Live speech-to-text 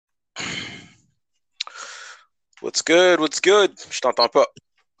What's good? What's good? Je t'entends pas.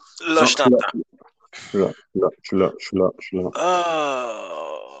 Là, Non, je t'entends. je suis là, je suis là.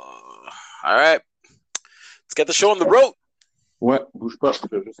 Oh. All right. Let's get the show on the road. Ouais, bouge pas, je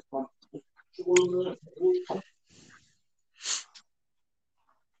vais juste prendre.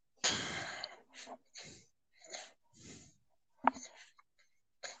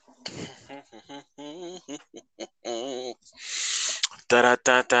 Da da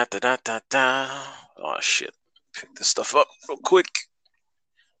da da da da da da. Oh shit. Pick this stuff up real quick.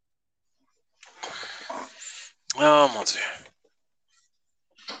 Oh mon dieu.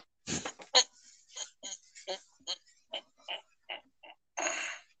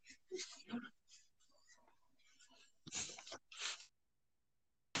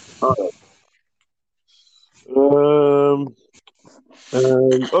 Ah, euh,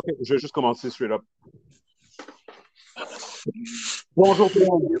 ok, je vais juste commencer straight up. Bonjour tout le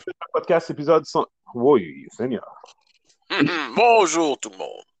monde, bienvenue dans le podcast épisode 100. Oui, Seigneur. Bonjour tout le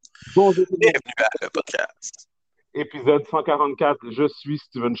monde. Bonjour tout le monde. Bienvenue à le podcast. Épisode 144, je suis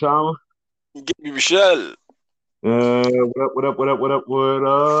Steven Charles. Gaby Michel. What up, what up, what up, what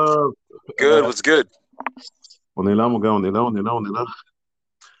up? Good, what's good? On est là, mon gars, on est là, on est là, on est là.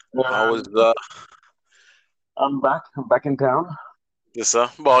 How was I'm back in town. C'est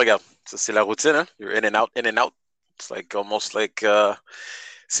ça. Bon, regarde, ça c'est la routine, hein? You're in and out, in and out. It's like almost like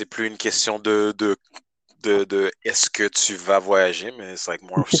c'est plus une question de est-ce que tu vas voyager, mais c'est like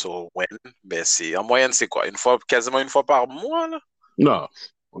more so when. Mais c'est en moyenne, c'est quoi? Quasiment une fois par mois, là? Non,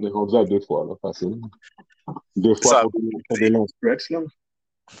 on est rendu à 2 fois, là, facile. 2 fois Ça, pour des longs stretch, là.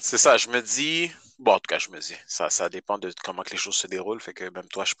 c'est ça, je me dis. Bon, en tout cas, je me dis. Ça dépend de comment que les choses se déroulent. Fait que même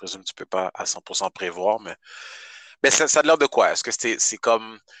toi, je présume que tu peux pas à 100% prévoir, mais ça a l'air de quoi? Est-ce que c'est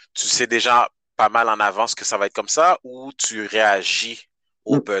comme tu sais déjà pas mal en avance que ça va être comme ça ou tu réagis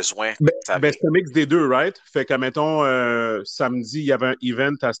aux besoins que ça vient? C'est un mix des deux, right? Fait que, mettons, samedi, il y avait un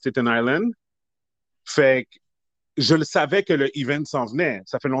event à Staten Island. Fait que je le savais que le event s'en venait.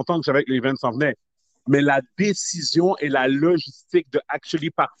 Ça fait longtemps que je savais que l'event s'en venait. Mais la décision et la logistique de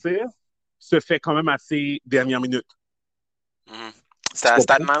actually partir se fait quand même assez dernière minute. Mhm. C'était Tu à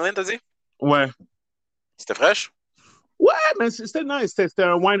Staten comprends? Island, t'as dit? Ouais. C'était fraîche? Ouais, mais c'était nice. C'était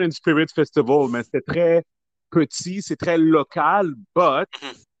un Wine and Spirit Festival, mais c'était très petit, c'est très local, but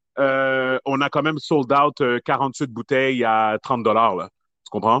Mhm. on a quand même sold out 48 bouteilles à $30, là. Tu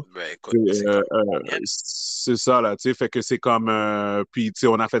comprends? Ben écoute, c'est quand même bien. C'est ça, là, tu sais, fait que c'est comme, puis, tu sais,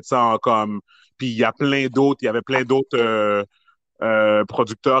 on a fait ça comme, puis il y avait plein d'autres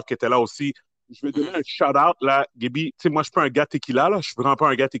producteurs qui étaient là aussi. Je vais donner Mhm. un shout-out, là, Gaby, tu sais, moi, je suis pas un gars tequila, là, je suis vraiment pas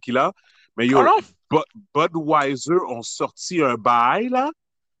un gars tequila, mais Oh yo, non? Budweiser ont sorti un bail, là,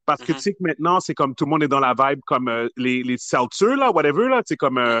 parce que tu Mhm. sais que maintenant, c'est comme tout le monde est dans la vibe comme les seltzers, là, whatever, là, tu sais,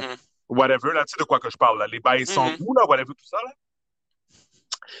 comme Mhm. whatever, là, tu sais de quoi que je parle, là. Les bails sont Mhm. où, là, whatever, tout ça, là.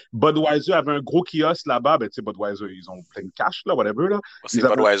 Budweiser avait un gros kiosque là-bas, ben, tu sais, Budweiser, ils ont plein de cash, là, whatever, là. C'est Ils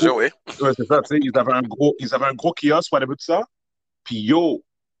avaient un Budweiser, gros, oui. ouais, c'est ça, tu sais, ils avaient un gros kiosque, whatever, tout ça. Puis, yo,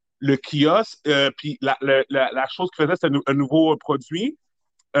 le kiosque, puis la chose qu'ils faisaient, c'était un nouveau produit.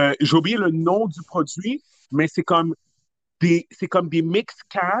 J'ai oublié le nom du produit, mais c'est comme des mix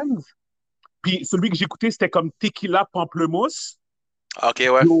cans. Puis celui que j'ai écouté, c'était comme tequila pamplemousse. Ok,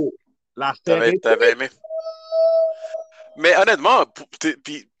 ouais. Yo, l'affaire est... T'avais aimé. Mais honnêtement,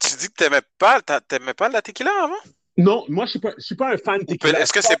 puis tu dis que t'aimais pas la tequila avant? Non, moi, je suis pas un fan de tequila.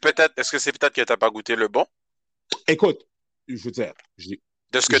 Est-ce que c'est peut-être que t'as pas goûté le bon Écoute, je veux dire,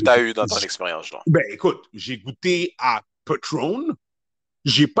 de ce que j'ai, t'as eu dans ton expérience, genre? ben, écoute, j'ai goûté à Patron.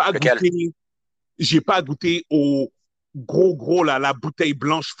 J'ai pas Lequel? goûté, j'ai pas goûté au gros, là, la bouteille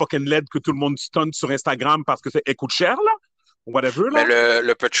blanche fucking LED que tout le monde stun sur Instagram parce que elle coûte cher, là. Whatever, Mais là.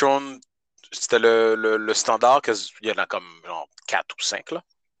 le Patron, c'était le standard, il y en a comme genre 4 ou 5 là.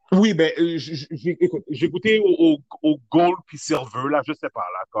 Oui, ben, écoute, j'ai goûté au Gold puis Silver, là, je sais pas,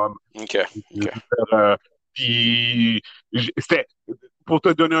 là, comme. OK, OK. Euh, puis, c'était, pour te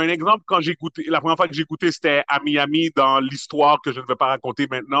donner un exemple, la première fois que j'ai goûté, c'était à Miami dans l'histoire que je ne vais pas raconter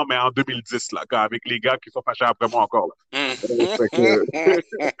maintenant, mais en 2010, là, avec les gars qui sont fâchés après moi encore, là. Fait que,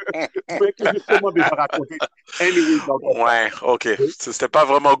 mais que j'ai sûrement déjà raconté. Anyway, dans le podcast. Ouais, OK. C'était pas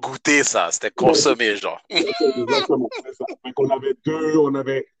vraiment goûter ça, c'était Non, consommer, genre. exactement, c'est ça. Fait qu'on avait on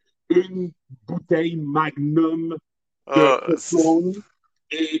avait une bouteille Magnum de Ah, Patron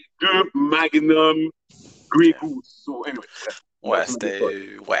et deux Magnum Grey OK. Goose. So, anyway, bref, Ouais, that's another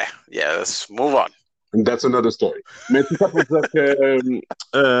story. c'était. Ouais, yes, move on. That's another story. Mais tout ça pour dire que,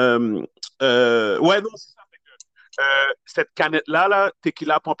 ouais, non, c'est ça. Cette canette-là, là,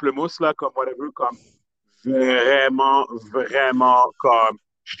 tequila pamplemousse, là, comme whatever, comme vraiment, vraiment, comme,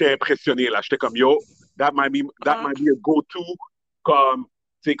 j'étais impressionné, là. J'étais comme, yo, that might be a go-to comme,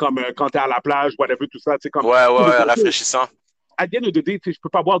 tu sais, comme quand t'es à la plage, whatever, tout ça, tu sais, comme. Ouais, rafraîchissant. À the end of the day, je peux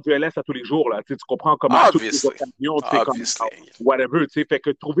pas boire du LS à tous les jours, là. Tu comprends comme à toutes les Obviously. occasions, tu sais, comme Obviously. whatever, tu sais. Fait que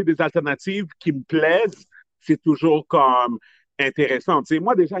trouver des alternatives qui me plaisent, c'est toujours comme intéressant. Tu sais,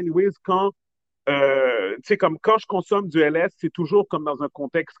 moi, déjà, anyways, tu sais, comme quand je consomme du LS, c'est toujours comme dans un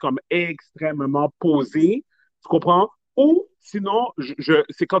contexte comme extrêmement posé. Tu comprends? Ou sinon,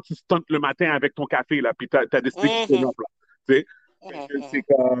 c'est quand tu stuntes le matin avec ton café, là, puis t'as décidé que tu te Mhm, là. Tu sais? C'est mhm.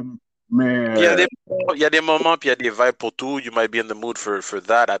 comme. Mais. Il y a des moments, puis il y a des vibes pour tout. You might be in the mood for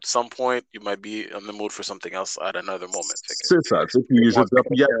that at some point. You might be in the mood for something else at another moment. Fait que, C'est ça, tu sais, puis je ouais,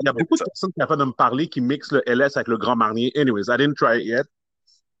 veux dire, il y a beaucoup de personnes qui sont capables de me parler qui mixent le LS avec le Grand Marnier. Anyways, I didn't try it yet.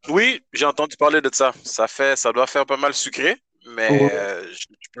 oui, j'ai entendu parler de ça. Ça doit faire pas mal sucré, mais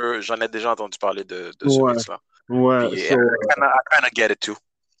Ouais, j'en ai déjà entendu parler de ce ouais, mix-là. ouais, Puis, so, I kinda get it too.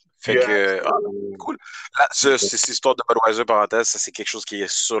 Fait yeah, que, so, cool. Là, cette histoire de Budweiser, parenthèse, ça, c'est quelque chose qui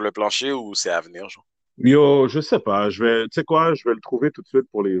est sur le plancher ou c'est à venir, genre? yo, je sais pas, tu sais quoi, je vais le trouver tout de suite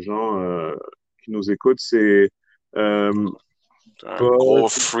pour les gens qui nous écoutent. C'est euh, Un gros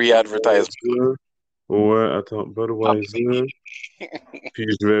free advertisement. Budweiser. Ouais, attends, Budweiser. Puis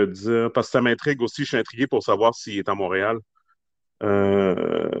je vais dire, parce que ça m'intrigue aussi, je suis intrigué pour savoir s'il est à Montréal.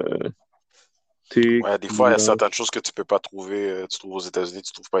 Euh, Ouais, des fois, il y a Tequila. certaines choses que tu peux pas trouver. Tu trouves aux États-Unis,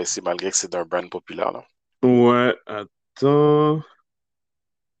 tu trouves pas ici, malgré que c'est d'un brand populaire, là. Ouais, attends,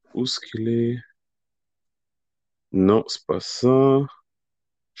 où est-ce qu'il est? Non, c'est pas ça.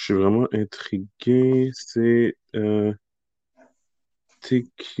 Je suis vraiment intrigué. C'est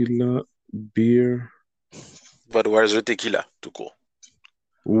Tequila Beer. Budweiser Tequila, tout court.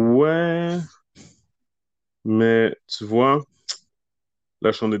 Ouais, mais tu vois,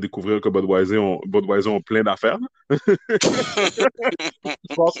 là, je suis en train de découvrir que Budweiser ont plein d'affaires. Je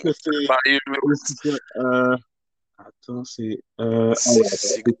pense que c'est Pareil, aussi ça. Attends, c'est. Ah ouais, attends,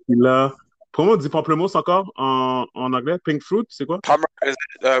 c'est Tequila. Comment on dit pamplemousse encore en anglais? Pink fruit, c'est quoi?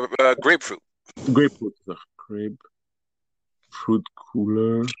 grapefruit. Grapefruit, c'est ça. Grapefruit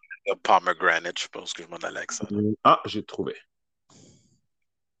cooler. Pomegranate, je pense que je m'en allais avec ça, là. Ah, j'ai trouvé.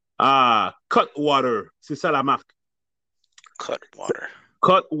 Ah, Cutwater, c'est ça la marque. Cutwater.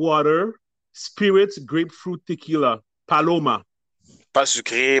 Cutwater Spirits Grapefruit Tequila. Paloma. Pas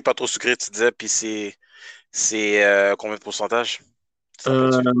sucré, pas trop sucré, tu disais, puis c'est combien de pourcentage? Tu te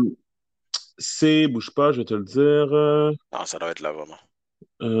rappelles-tu? Euh, bouge pas, je vais te le dire. Non, ça doit être là, vraiment.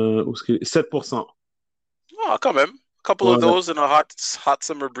 Où est-ce qu'il est? 7%. Ah, quand même. Couple of Ouais, those in a hot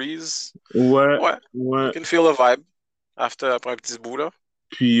summer breeze. ouais, Ouais, you ouais. can feel the vibe après un petit bout, là.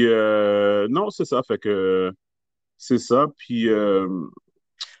 Puis, non, c'est ça. Fait que, c'est ça. Puis,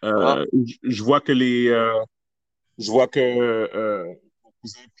 Ah, je vois que je vois que mon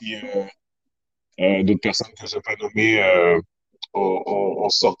cousin puis d'autres personnes que je n'ai pas nommées ont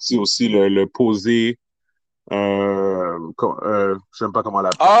sorti aussi le posé. Je sais pas comment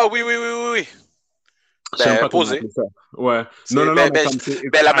l'appeler. Oui, oui, oui, oui, oui. Je sais Ben, pas comment posé. l'appeler ça. Ouais. Non, non, non, mais comme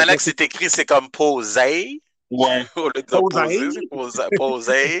c'est. La manière que c'est écrit, c'est comme posé. Ouais. Au lieu de dire Posé. posé, c'est posé.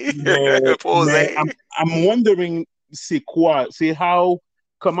 Posé. Mais Posé. I'm wondering, c'est quoi?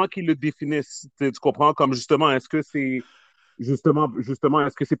 Comment qu'ils le définissent? Tu comprends? Comme justement, est-ce que c'est justement,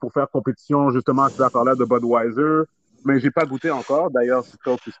 est-ce que c'est pour faire compétition justement à cette affaire-là de Budweiser? Mais j'ai pas goûté encore. D'ailleurs, je suis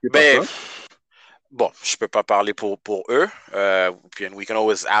très offusqué par ça. Ben, bon, je peux pas parler pour eux. Puis we can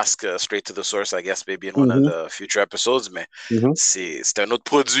always ask straight to the source, I guess, maybe in one of Mhm, the future episodes. Mais mhm. c'est un autre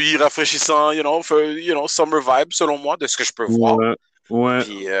produit rafraîchissant, summer vibe, selon moi, de ce que je peux voir. Ouais, ouais.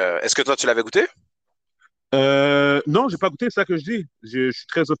 Puis, est-ce que toi, tu l'avais goûté? Non, j'ai pas goûté, c'est ça que je dis. Je suis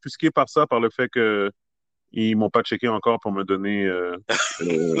très offusqué par ça, par le fait que ils m'ont pas checké encore euh, pour me donner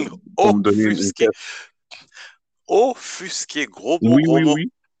une Offusqué. tête. Offusqué. Gros mot, Oui, gros oui, mot.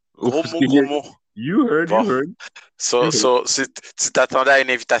 oui. Gros mot, Offusqué. gros mot. You heard, Bon. you heard, you heard. Si tu t'attendais à une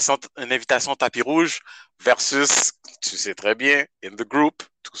invitation tapis rouge versus, tu sais très bien, in the group,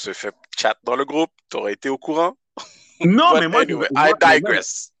 tout se fait chat dans le groupe, tu aurais été au courant. Non, But mais moi, anyway, I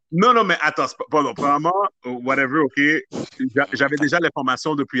digress. non, non, mais attends, pardon, premièrement, whatever, OK, j'avais déjà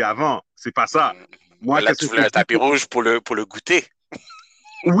l'information depuis avant. C'est pas ça. Moi, Mais là, qu'est-ce tu que je voulais un dis? tapis rouge pour le goûter.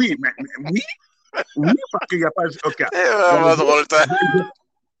 Oui, oui, oui, parce qu'il n'y a pas. OK. C'est vraiment drôle, toi.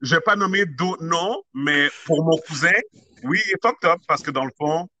 Je vais pas nommer d'autres noms, mais pour mon cousin, oui, il est fucked up parce que dans le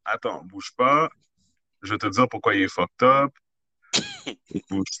fond, attends, bouge pas. Je vais te dire pourquoi il est fucked up.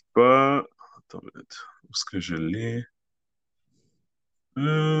 Bouge pas. Attends une minute. Où est-ce que je l'ai?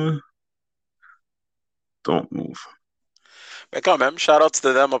 Euh, don't move. Mais quand même, shout out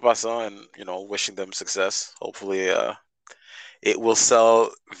to them en passant and, wishing them success. Hopefully, it will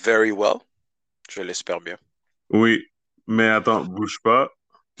sell very well. Je l'espère bien. Oui, mais attends, bouge pas.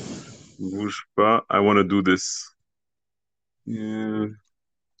 Bouge pas. I wanna do this. Yeah,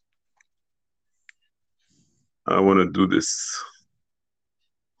 I wanna do this.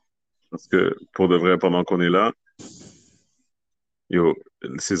 Parce que pour de vrai, pendant qu'on est là, yo,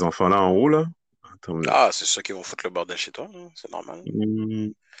 ces enfants-là en haut, là. Attends une minute. Ah, c'est ceux qui vont foutre le bordel chez toi, hein. C'est normal.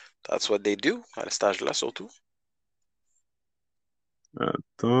 Hmm, That's what they do, à cet âge-là, surtout.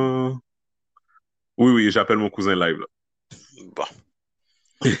 attends. Oui, oui, j'appelle mon cousin live, là. Bon.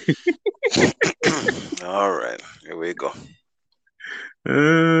 All right, here we go.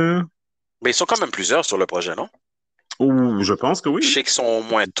 Euh, Mais ils sont quand même plusieurs sur le projet, non? je pense que oui. Je sais qu'ils sont au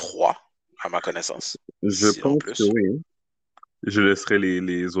moins 3, à ma connaissance. Je Sinon pense que plus. oui. Je laisserai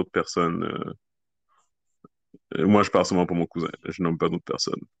les autres personnes. Moi, je parle seulement pour mon cousin. Je nomme pas d'autres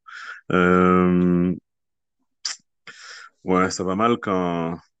personnes. Euh, ouais, ça va mal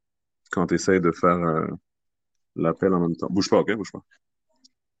quand tu essaies de faire l'appel en même temps. Bouge pas, OK? Bouge pas.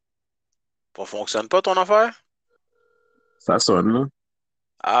 Ça fonctionne pas ton affaire? Ça sonne, là.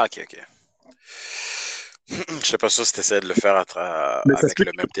 Ah, ok, ok. Je sais pas sûr si tu essaies de le faire Mais ça se avec peut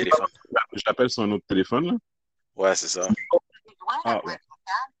le même téléphone. je l'appelle sur un autre téléphone, là. Ouais, c'est ça. Ah, ouais.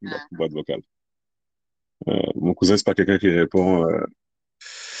 Boîte vocale. Mon cousin, c'est pas quelqu'un qui répond.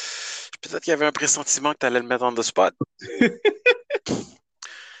 Peut-être qu'il y avait un pressentiment que tu allais le mettre on the spot.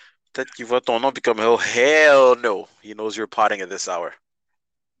 Peut-être qu'il voit ton nom puis comme oh hell no, he knows you're potting at this hour.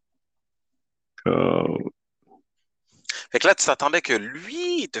 euh, Fait que là, tu t'attendais que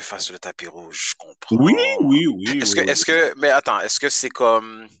lui te fasse le tapis rouge, je oui, comprends. oui, oui, oui, oui. Mais attends, est-ce que c'est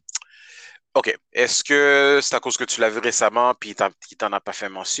comme, ok, est-ce que c'est à cause que tu l'as vu récemment puis il t'en a pas fait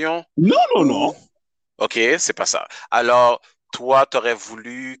mention Non, non, non. ou, ok, c'est pas ça. Alors, toi, t'aurais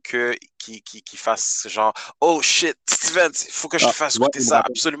voulu qu'il fasse genre, oh shit, Steven, il faut que je Ah, te fasse tu vois, goûter ça,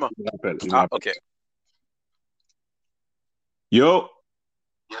 absolument. il me rappelle, il me Ah, rappelle. ok. Yo,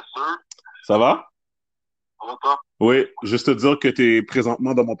 Yes, sir. ça va? Comment ça? Oui, juste te dire que tu es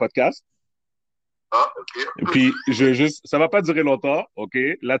présentement dans mon podcast. Ah, OK. Puis, ça va pas durer longtemps, OK?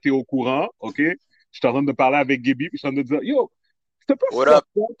 Là, tu es au courant, OK? Je suis en train de parler avec Gaby, puis je suis en train de dire, yo, c'est un peu What up?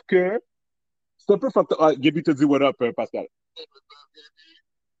 fucked up que. C'est un peu fucked up. Ah, Gaby te dit, what up, Pascal?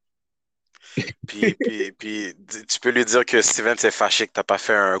 Puis, tu peux lui dire que Steven s'est fâché que t'as pas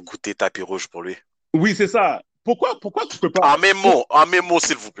fait un goûter tapis rouge pour lui. Oui, c'est ça. Pourquoi tu peux pas. En mes mots,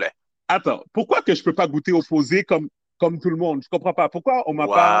 s'il vous plaît. Attends, pourquoi que je peux pas goûter opposé comme tout le monde? Je comprends pas. Pourquoi on m'a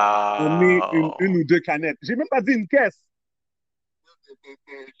pas amené une Wow. ou deux canettes? J'ai même pas dit une caisse. Je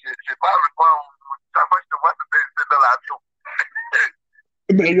sais pas, mais moi, chaque fois que je te vois, c'est dans l'avion.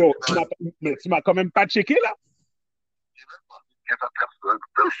 Mais yo, mais tu m'as quand même pas checké, là? Je même pas dit que ta personne.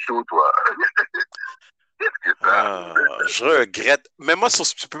 T'es chaud, toi. Qu'est-ce que ça? Je regrette. Mais moi,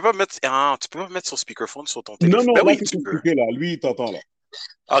 tu peux pas mettre, tu peux pas mettre sur speakerphone sur ton Non, téléphone. non, Ben là, oui, c'est tu peux. expliqué, là. Lui, il t'entend, là.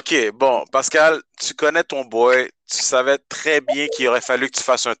 OK, bon, Pascal, tu connais ton boy. Tu savais très bien qu'il aurait fallu que tu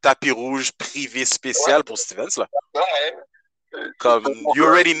fasses un tapis rouge privé spécial pour Stevens, là. Ouais. Comme, you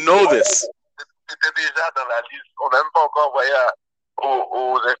already know this. C'était déjà dans la liste. On n'a même pas encore envoyé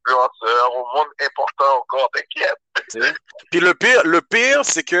aux influenceurs, au monde important encore, t'inquiète. T'sais. Puis le pire,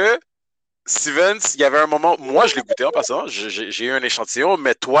 c'est que Stevens, il y avait un moment, moi je l'ai goûté en passant, j'ai eu un échantillon,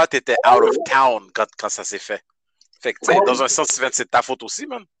 mais toi, t'étais out of town quand ça s'est fait. Fait que, tu sais, dans un sens, Stevens, c'est de ta faute aussi,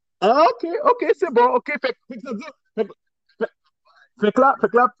 man. Ah, OK, c'est bon, OK. Fait que ça veut dire- fait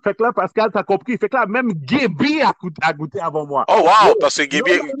que là, Pascal, t'as compris. Fait que là, même Gaby a goûté avant moi. Oh, wow!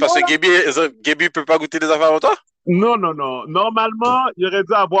 Gaby peut pas goûter des affaires avant toi? Non, non, non. Normalement, il aurait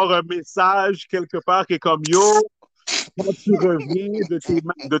dû avoir un message quelque part qui est comme yo, quand tu reviens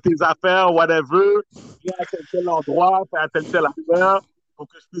de tes affaires, whatever, viens à tel endroit, fais à tel affaire pour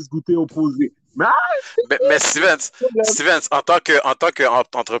que je puisse goûter opposé. Mais Mais Stevens, en tant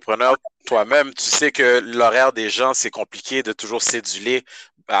qu'entrepreneur, toi-même, tu sais que l'horaire des gens, c'est compliqué de toujours céduler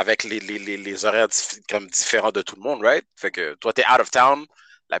avec les horaires comme différents de tout le monde, right? Fait que toi, t'es out of town,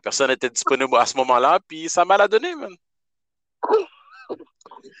 la personne était disponible à ce moment-là, puis ça m'a la donné, man.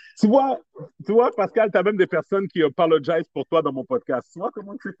 tu vois, Pascal, tu as même des personnes qui apologisent pour toi dans mon podcast. Tu vois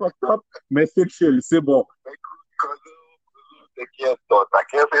comment c'est fucked up? Mais c'est chill, c'est bon. T'inquiète, ta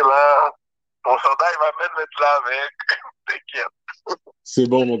caisse est là. Ton chandail va même être là avec. T'inquiète. C'est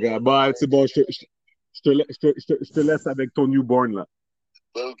bon, mon gars. Bah, c'est bon, je te laisse avec ton newborn, là.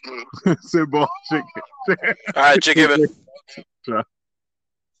 Okay. C'est bon. All right, check it, man.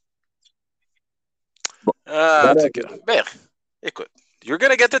 Ah, en tout cas. Ben, écoute, you're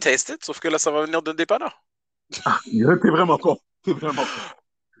gonna get to taste it, sauf que là, ça va venir d'un dépanneur. T'es vraiment con. T'es vraiment con.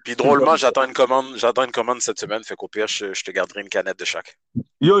 Puis drôlement, j'attends une commande cette semaine, fait qu'au pire, je te garderai une canette de chaque.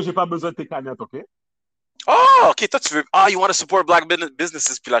 Yo, j'ai pas besoin de tes canettes, OK? Oh, ok, toi tu veux. Ah, you want to support black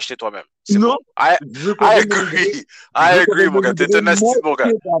businesses puis l'acheter toi-même. C'est Non, bon. je veux I quand même le agree. livrer. I Je veux quand agree, même mon le gars. T'es livrer un asti de bon gars.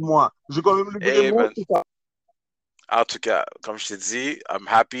 à moi. Je veux quand même le livrer Hey, man. à En tout cas, comme je t'ai dit, I'm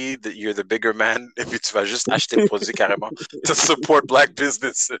happy that you're the bigger man et puis tu vas juste acheter le produit carrément to support black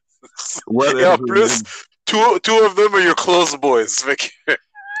businesses. Et en plus, two of them are your close boys. Fait que...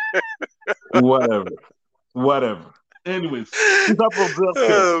 Whatever. Anyways, tout ça pour dire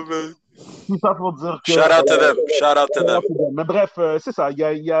que... Oh, man. Tout ça pour dire que... Shout out to them. Shout out to them. Mais bref, c'est ça. Il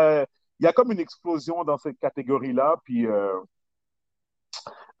y a comme une explosion dans cette catégorie-là, puis...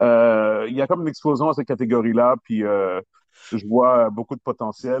 il y a comme une explosion dans cette catégorie-là, puis je vois beaucoup de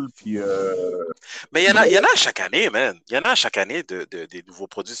potentiel, puis... Mais il y en a à chaque année, man. Il y en a à chaque année des nouveaux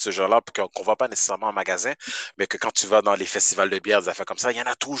produits de ce genre-là qu'on ne voit pas nécessairement en magasin, mais que quand tu vas dans les festivals de bière, des affaires comme ça, il y en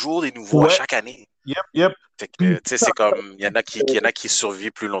a toujours des nouveaux à chaque année. Yep. Fait que, tu sais, c'est comme, il y en a qui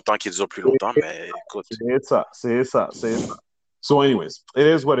survivent plus longtemps, qui durent plus longtemps, mais écoute. C'est ça. So anyways, it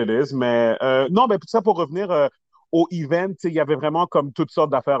is what it is, mais non, mais tout ça pour revenir au event, il y avait vraiment comme toutes sortes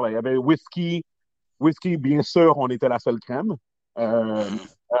d'affaires, là. Il y avait whisky, bien sûr, on était la seule crème.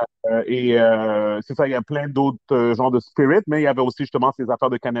 Et c'est ça, il y a plein d'autres genres de spirits, mais il y avait aussi justement ces affaires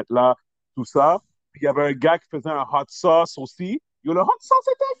de canettes-là, tout ça. Puis il y avait un gars qui faisait un hot sauce aussi. Yo, le hot sauce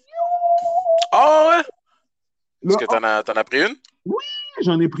était vieux! Oh ouais? Est-ce que t'en as pris une? Oui,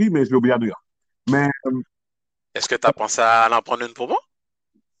 j'en ai pris, mais je l'ai oublié à New York. Mais est-ce que tu as pensé à en prendre une pour moi?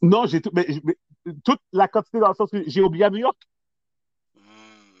 non, mais toute la quantité dans le sens que j'ai oublié à New York.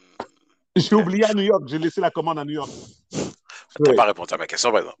 J'ai oublié à New York. J'ai laissé la commande à New York. T'as pas répondu à ma question,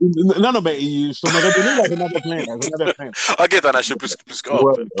 par exemple. Non, mais je t'en aurais donné, là, j'en avais plein. OK, t'en as acheté plus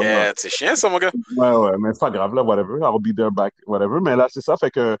gros. Ouais. C'est chiant, ça, mon gars. Ouais, mais c'est pas grave, là, whatever. I'll be there back, whatever. Mais là, c'est ça.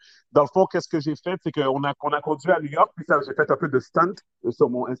 Fait que, dans le fond, qu'est-ce que j'ai fait? C'est qu'on a conduit à New York, puis ça, j'ai fait un peu de stunt sur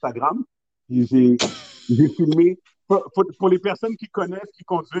mon Instagram. Puis j'ai filmé. Pour les personnes qui connaissent, qui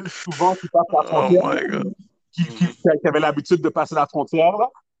conduisent souvent, qui passent la frontière, oh my God. qui avaient l'habitude de passer la frontière, là,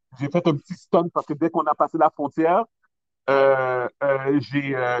 j'ai fait un petit stunt parce que dès qu'on a passé la frontière,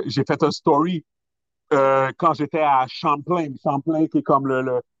 j'ai fait un story quand j'étais à Champlain. Champlain, qui est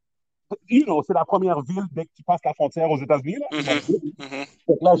comme c'est la première ville dès que tu passes la frontière aux États-Unis. Là,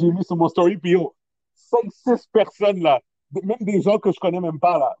 Donc là, j'ai mis sur mon story, puis 5-6 personnes, là, même des gens que je connais même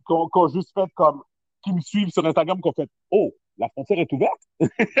pas, là, qui ont juste fait comme, qui me suivent sur Instagram, qui ont fait « Oh, la frontière est ouverte? »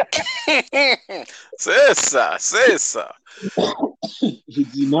 C'est ça. J'ai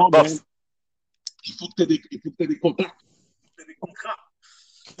dit non, bon. Il faut que tu aies des contacts.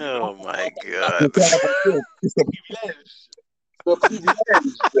 Oh my God. C'est un privilège.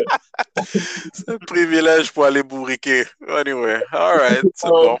 C'est un privilège pour aller bourriquer. Anyway, all right,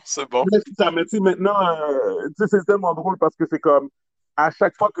 c'est bon. Mais tu sais, maintenant, c'est tellement drôle parce que c'est comme, à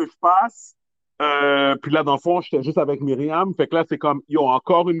chaque fois que je passe, puis là, dans le fond, j'étais juste avec Myriam, fait que là, c'est comme,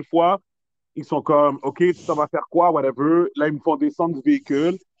 encore une fois, ils sont comme, OK, tu t'en vas faire quoi, whatever. Là, ils me font descendre du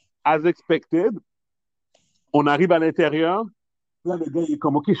véhicule, as expected. On arrive à l'intérieur. Là, le gars, il est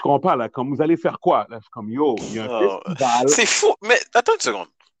comme, OK, je comprends pas, là, comme, vous allez faire quoi? Là, je suis comme, il y a un festival. C'est fou, mais attends une seconde.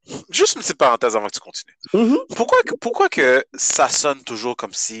 Juste une petite parenthèse avant que tu continues. Pourquoi que ça sonne toujours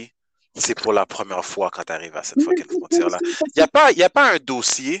comme si c'est pour la première fois quand tu arrives à cette fucking frontière-là? Il n'y a pas un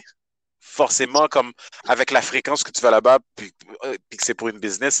dossier, forcément, comme avec la fréquence que tu vas là-bas, puis que c'est pour une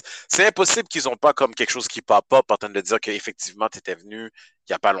business. C'est impossible qu'ils n'ont pas comme quelque chose qui pop-up en train de dire qu'effectivement, tu étais venu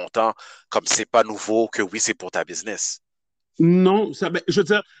il n'y a pas longtemps, comme c'est pas nouveau, que oui, c'est pour ta business. Non, je veux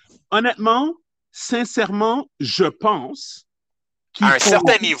dire, honnêtement, sincèrement, je pense à un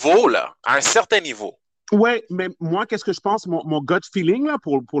certain niveau, là. À un certain niveau. Ouais, mais moi, qu'est-ce que je pense? Mon gut feeling, là,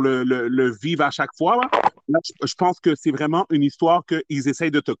 pour le vivre à chaque fois, là, je pense que c'est vraiment une histoire qu'ils essayent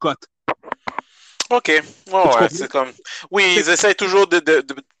de te cote. OK. C'est comme... Oui, ils essayent toujours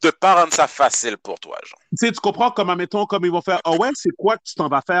de pas rendre ça facile pour toi, genre. Tu sais, tu comprends, comme, admettons, comme ils vont faire, ouais, c'est quoi que tu t'en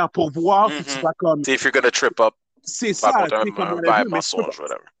vas faire pour voir si tu vas comme... If you're gonna trip up. C'est ça. Un mensonge,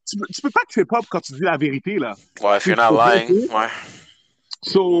 whatever. Tu peux pas trip up quand tu dis la vérité, là. Ouais, if you're not lying, ouais.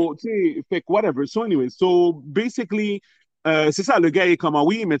 So, tu sais, fait que whatever. So, anyway, so, basically, c'est ça, le gars est comme,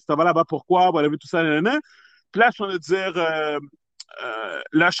 oui, mais tu t'en vas là-bas, pourquoi, whatever, tout ça, nanana. Puis là, je suis en train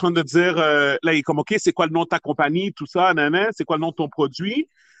de dire, là, il est comme, OK, c'est quoi le nom de ta compagnie, tout ça, nanana, c'est quoi le nom de ton produit?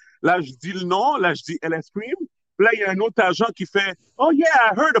 Là, je dis le nom, là, je dis LS Cream. Puis là, il y a un autre agent qui fait, oh yeah,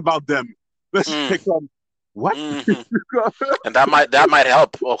 I heard about them. Là, je fais comme, what? And that might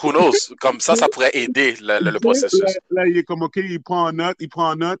help. Or who knows? Comme ça pourrait aider le processus. Là, il est comme, OK, il prend en note, il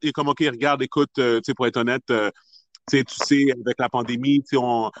est comme, OK, regarde, écoute, tu sais, pour être honnête, Tu sais, avec la pandémie,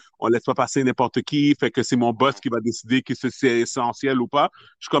 on laisse pas passer n'importe qui, fait que c'est mon boss qui va décider que c'est essentiel ou pas.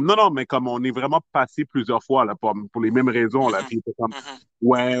 Je suis comme, non, non, mais comme on est vraiment passé plusieurs fois, là, pour les mêmes raisons, là, Mhm, puis il était comme, mhm.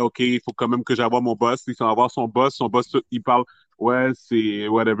 ouais, OK, il faut quand même que j'aille voir mon boss, il s'en va voir son boss, il parle, ouais, c'est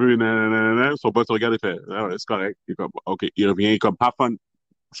whatever, nanana. Son boss regarde et fait, ah ouais, c'est correct. Il est comme, OK, il revient, il est comme, have fun.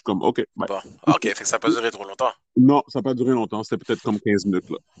 Je suis comme, OK, bye. Bon, OK, fait que ça n'a pas duré trop longtemps. Non, ça n'a pas duré longtemps, c'était peut-être comme 15 minutes,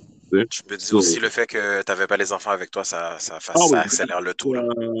 là. Tu sais. Je me dis So, aussi le fait que tu n'avais pas les enfants avec toi, ah ça oui, accélère le tout, là.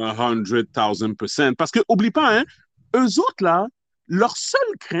 100,000%. Parce que, oublie pas, hein, eux autres, là, leur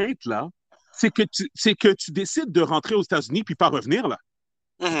seule crainte, là, c'est que tu décides de rentrer aux États-Unis puis pas revenir, là.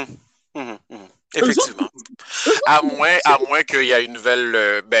 Mhm, mhm, mhm. Eux autres, Effectivement. eux À moins qu'il y ait une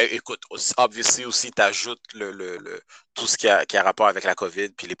nouvelle. Ben, écoute, obviously aussi, tu ajoutes tout ce qui a rapport avec la COVID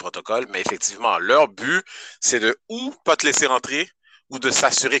puis les protocoles, mais effectivement, leur but, c'est de ou pas te laisser rentrer ou de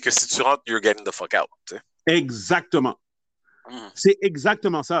s'assurer que si tu rentres, you're getting the fuck out. Tu sais. exactement. Mhm. C'est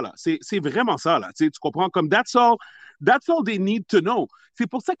exactement ça, là. C'est vraiment ça, là. Tu comprends? Comme that's all they need to know. C'est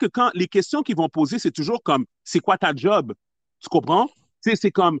pour ça que quand les questions qu'ils vont poser, c'est toujours comme, c'est quoi ta job? Tu comprends?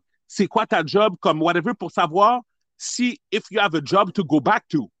 C'est comme, c'est quoi ta job? Comme whatever pour savoir si, if you have a job to go back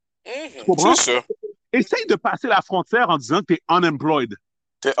to. Tu Mhm, c'est comprends? sûr. Essaye de passer la frontière en disant que tu es unemployed.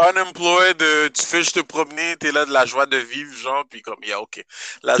 T'es unemployed, tu fais juste te promener, t'es là de la joie de vivre, genre, puis comme, yeah, OK.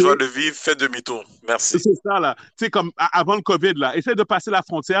 La joie de vivre, fais demi-tour. Merci. C'est ça, là. Tu sais, comme avant le COVID, là. Essaye de passer la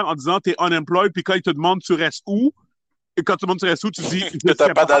frontière en disant tu es unemployed, puis quand ils te demandent tu restes où, et quand tu demandes tu restes où, tu dis je Que t'as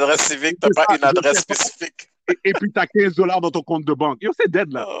sais pas pas. d'adresse civique, t'as C'est pas ça, une je adresse sais pas. spécifique. Et puis tu as $15 dans ton compte de banque. Yo, c'est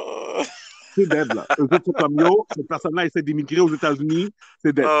dead, là. Oh. C'est dead, là. Eux autres sont comme yo, cette personne-là essaie d'émigrer aux États-Unis,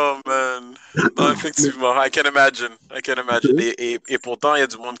 c'est dead. Oh man. Non, Mais, effectivement. I can imagine. I can imagine. Et pourtant, il y a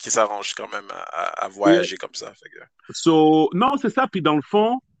du monde qui s'arrange quand même à yeah. voyager comme ça. Fait que... So, non, c'est ça. Puis dans le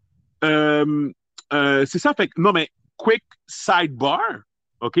fond, euh, c'est ça. Fait que, non, mais quick sidebar.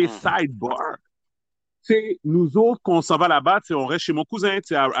 OK, Mhm, sidebar. C'est nous autres, qu'on s'en va là-bas, on reste chez mon cousin,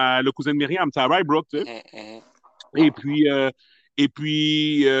 le cousin de Myriam, à Rybrook, tu sais. mhm, mhm. Et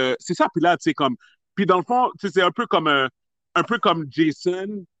puis, c'est ça. Puis là, tu sais, comme. Puis dans le fond, tu sais, c'est un peu comme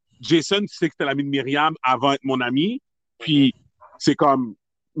Jason. Jason, tu sais que c'était l'ami de Myriam avant d'être mon ami. Puis Mhm. c'est comme.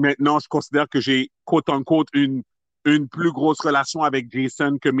 Maintenant, je considère que j'ai, quote unquote, une plus grosse relation avec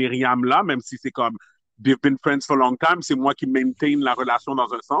Jason que Myriam là, même si c'est comme. They've been friends for a long time. C'est moi qui maintain la relation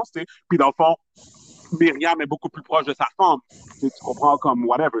dans un sens, tu sais. Puis dans le fond, Myriam est beaucoup plus proche de sa femme. Tu comprends comme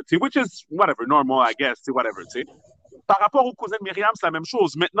whatever, tu sais, which is whatever, normal, I guess, c'est whatever, tu sais. Par rapport au cousin de Myriam, c'est la même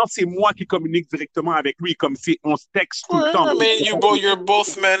chose. Maintenant, c'est moi qui communique directement avec lui, comme si on se texte tout le Ouais, temps. I mean, you're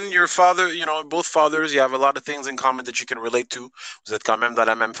both men, your father, you know, both fathers, you have a lot of things in common that you can relate to. Vous êtes quand même dans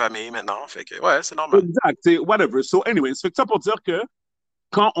la même famille maintenant, fait que, ouais, c'est normal. Exact, c'est whatever. So, anyway, c'est ça pour dire que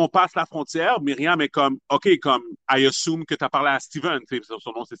quand on passe la frontière, Myriam est comme, OK, comme, I assume que tu as parlé à Steven,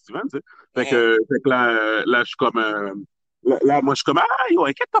 son nom c'est Steven, tu sais. Mhm. Fait que là, je suis comme, moi, je suis comme, ah, yo,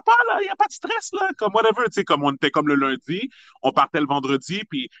 inquiète-toi pas, là, il n'y a pas de stress, là, comme whatever, tu sais, comme on était comme le lundi, on partait le vendredi,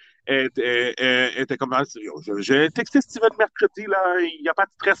 puis elle était comme, ah, yo, j'ai texté Steven mercredi, là, il n'y a pas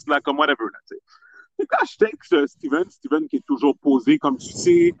de stress, là, comme whatever, là, tu sais. Et quand je texte Steven qui est toujours posé, comme tu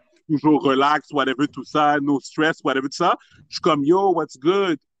sais, toujours relax, whatever, tout ça, no stress, whatever, tout ça, je suis comme, yo, what's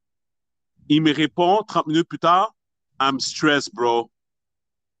good? Il me répond 30 minutes plus tard, I'm stressed, bro.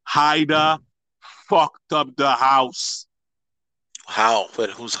 Haida fucked up the house. How?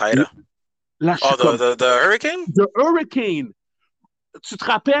 But who's Haida? Là, je suis Oh, comme, the hurricane? The Hurricane. Tu te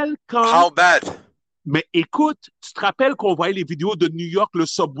rappelles quand. How bad? Mais écoute, tu te rappelles qu'on voyait les vidéos de New York, le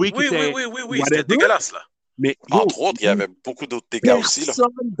subway qui Oui, oui, était oui, oui, oui, c'était whatever? dégueulasse, là. Mais yo, Entre autres, il y avait beaucoup d'autres dégâts aussi, là. personne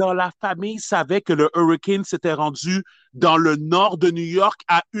dans la famille savait que le Hurricane s'était rendu dans le nord de New York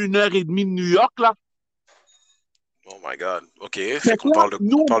à 1 heure et demie de New York, là. Oh my God. OK, Fait fait que là,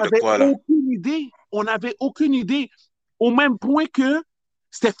 nous, on on parle de n'avait quoi, là? aucune idée. On n'avait aucune idée. Au même point que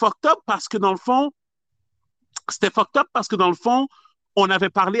c'était fucked up parce que dans le fond, on avait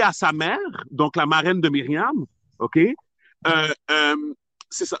parlé à sa mère, donc la marraine de Myriam, OK?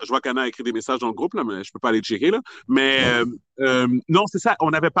 C'est ça, je vois qu'Anna a écrit des messages dans le groupe, là, mais je peux pas aller checker, là. Mais non, c'est ça,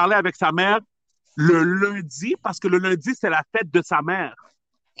 on avait parlé avec sa mère le lundi, parce que le lundi, c'est la fête de sa mère.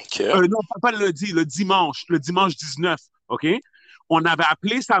 OK. Non, pas le lundi, le dimanche 19, OK? On avait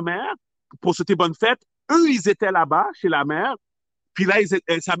appelé sa mère pour souhaiter bonne fête. Eux, ils étaient là-bas, chez la mère. Puis là,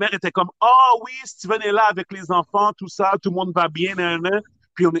 sa mère était comme, oh oui, Steven est là avec les enfants, tout ça, tout le monde va bien, nan, nan.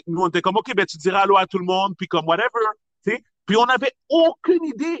 Puis nous, on était comme, OK, ben tu diras allô à tout le monde, puis comme whatever, tu sais. Puis on n'avait aucune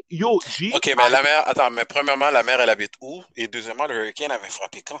idée. Yo, G, OK, mais la mère, attends, mais premièrement, la mère, elle habite où? Et deuxièmement, le hurricane avait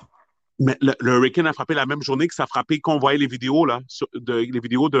frappé quand? Mais le hurricane a frappé la même journée que ça a frappé quand on voyait les vidéos, là, les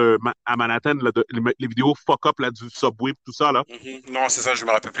vidéos à Manhattan, là, les vidéos fuck up là, du subway, tout ça, là. Non, c'est ça, je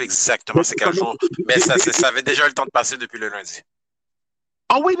me rappelle plus exactement c'est quel jour. Mais ça avait déjà eu le temps de passer depuis le lundi.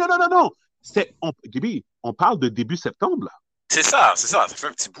 Ah oui, non, non, non, non. Gaby, on parle de début septembre, là. C'est ça. Ça fait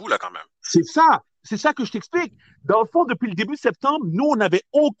un petit bout, là, quand même. C'est ça. C'est ça que je t'explique. Dans le fond, depuis le début septembre, nous, on n'avait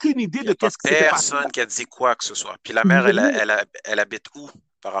aucune idée Il n'y de a pas qu'est-ce qui s'était passé. personne qui a dit quoi que ce soit. Puis la mère, elle habite où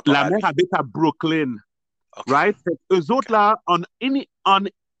par rapport La à lui? mère habite à Brooklyn, OK. right? Eux autres, là, on any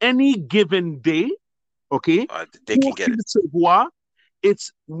given day, OK? They can Pour get qu'ils it. se voient,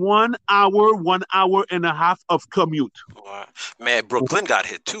 it's 1 hour and a half of commute. Ouais. Mais Brooklyn got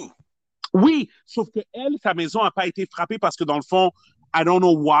hit too. Oui, sauf que elle, sa maison n'a pas été frappée parce que dans le fond, I don't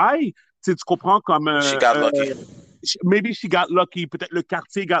know why. Tu comprends comme. She got lucky. Maybe she got lucky. Peut-être le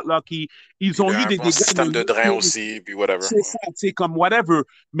quartier got lucky. Ils ont eu des bon dégâts. système de drain aussi, puis whatever. C'est ça, tu sais, comme whatever.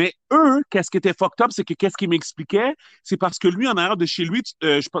 Mais eux, qu'est-ce qui était fucked up, c'est que qu'est-ce qu'ils m'expliquaient, c'est parce que lui, en arrière de chez lui,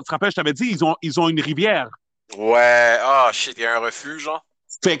 je te rappelle, je t'avais dit, ils ont une rivière. Ouais, shit, il y a un refuge, genre.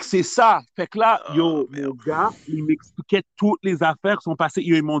 Fait que c'est ça. Fait que là, mon merde. gars, il m'expliquait toutes les affaires qui sont passées.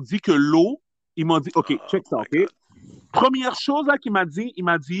 Ils m'ont dit que l'eau, ils m'ont dit, OK, check ça, OK? God. Première chose là qu'il m'a dit,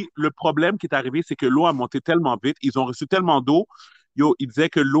 le problème qui est arrivé, c'est que l'eau a monté tellement vite, ils ont reçu tellement d'eau, il disait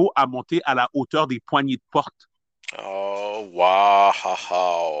que l'eau a monté à la hauteur des poignées de porte. Oh, wow.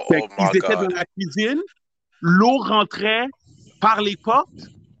 Oh, my ils étaient God. dans la cuisine, l'eau rentrait par les portes,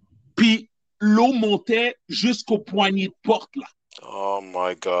 puis l'eau montait jusqu'aux poignées de porte, là. Oh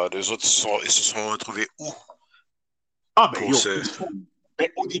my God. Eux autres, ils se sont retrouvés où? Ah, ben,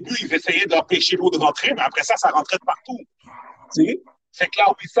 au début, ils essayaient d'empêcher l'eau de rentrer, mais après ça, ça rentrait de partout. Tu sais? Fait que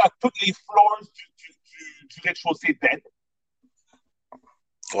là, oublie ça, toutes les floors du rez-de-chaussée dead.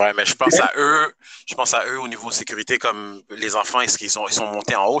 Ouais, mais je pense à eux au niveau sécurité, comme les enfants, est-ce qu'ils sont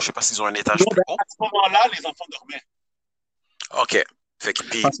montés en haut? Je sais pas s'ils ont un étage plus haut. À ce moment-là, les enfants dormaient. OK. Fait que,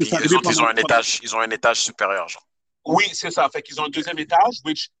 puis eux autres, ils ont un étage supérieur, genre. Oui, c'est ça. Fait qu'ils ont un deuxième étage,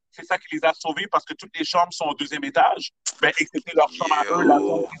 which c'est ça qui les a sauvés parce que toutes les chambres sont au deuxième étage, ben, excepté leur chambre à eux. Là,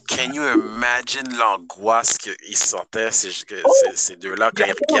 can you imagine l'angoisse qu'ils sentaient, ces deux-là, quand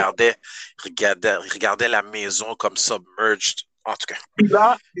ils regardaient la maison comme submerged, en tout cas. Puis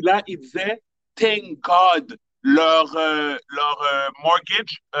là, ils disaient, thank God, leur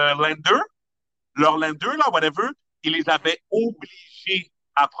mortgage lender, là, whatever, ils les avaient obligés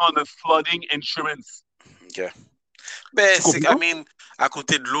à prendre un flooding insurance. OK. Ben, à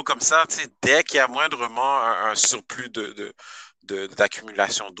côté de l'eau comme ça, dès qu'il y a moindrement un surplus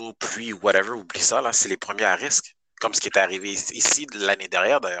d'accumulation d'eau, pluie, whatever, oublie ça, là, c'est les premiers à risque. Comme ce qui est arrivé ici l'année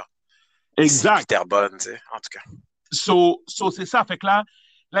dernière, d'ailleurs. Exact. Ici, Terrebonne, en tout cas. So, c'est ça. Fait que là,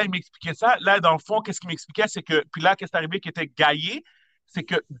 il m'expliquait ça. Là, dans le fond, qu'est-ce qu'il m'expliquait, c'est que, puis là, qu'est-ce qui est arrivé qui était gaillé, c'est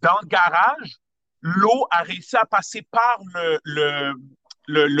que dans le garage, l'eau a réussi à passer par le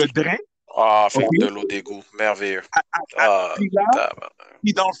drain. Ah, faire de l'eau d'égout. Merveilleux.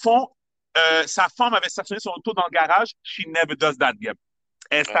 Puis dans le fond, sa femme avait stationné son auto dans le garage. She never does that, Gab.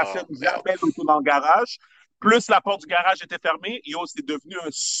 Elle stationne jamais l'auto dans le garage. Plus la porte du garage était fermée, c'est devenu un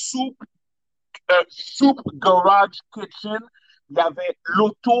soup garage kitchen. Il y avait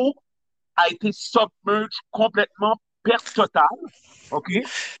l'auto a été submerged complètement, perte totale. OK?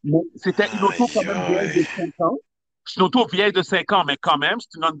 Mais c'était une auto quand même vieille de 5 ans. C'est une auto vieille de 5 ans, mais quand même,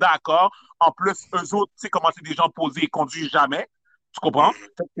 c'est une Honda Accord. En plus, eux autres, tu sais comment c'est des gens posés, ils conduisent jamais. Tu comprends?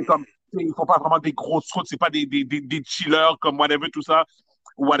 C'est comme, ils ne font pas vraiment des grosses routes, c'est pas des chillers comme whatever, tout ça,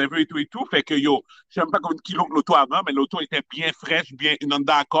 whatever et tout. Fait que, je ne sais même pas combien de kilos que l'auto avant, mais l'auto était bien fraîche, bien une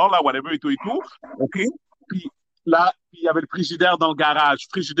Honda Accord, là, whatever et tout. OK? Puis là, il y avait le frigidaire dans le garage.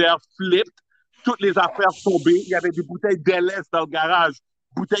 Frigidaire flipped, toutes les affaires tombées. Il y avait des bouteilles d'LS dans le garage,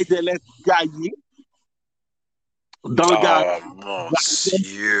 bouteilles d'LS gaillées. Dans le garage. Oh, mon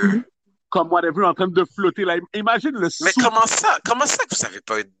Dieu. Comme whatever, en train de flotter là. Imagine le Mais comment ça que vous n'avez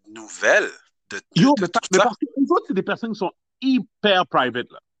pas eu de nouvelles de mais parce que les autres, c'est des personnes qui sont hyper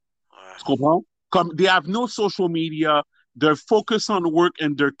private, là. Ouais. Tu comprends? Comme, they have no social media, they're focused on work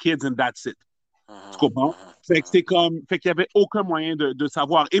and their kids and that's it. Tu comprends? Fait que c'est comme, fait qu'il n'y avait aucun moyen de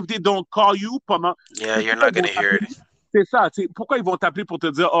savoir. If they don't call you pendant... Yeah, you're not going to hear it. C'est ça. Pourquoi ils vont t'appeler pour te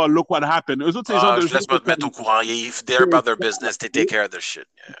dire, oh, look what happened? Eux autres, c'est genre de... Je laisse me te mettre au courant. If they're about their business, they take care of their shit.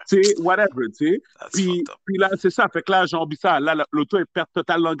 Tu sais, whatever, tu sais. Puis là, c'est ça. Fait que là, j'ai envie ça. Là, l'auto est perte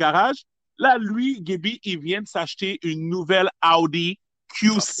totale dans le garage. Là, lui, Gaby, il vient de s'acheter une nouvelle Audi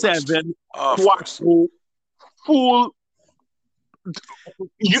Q7 Quattro full...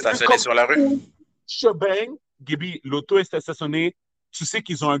 Stationné sur la rue? Shebang. Gaby, l'auto est stationnée. Tu sais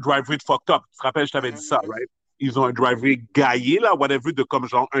qu'ils ont un drive rate fucked up. Tu te rappelles, je t'avais dit ça, right? ils ont un driveway gaillé, là, whatever, de comme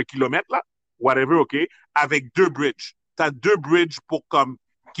genre 1 kilomètre, là, whatever, OK, avec 2 bridges. Tu as 2 bridges pour comme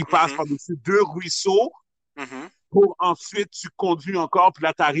qui passent par-dessus 2 ruisseaux pour ensuite tu conduis encore, puis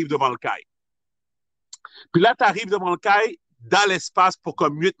là, tu arrives devant le caille. Puis là, tu arrives devant le caille dans l'espace pour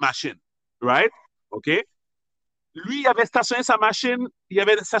comme 8 machines. Right? OK? Lui, il avait stationné sa machine,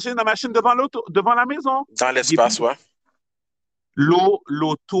 devant la maison. Dans l'espace, ouais.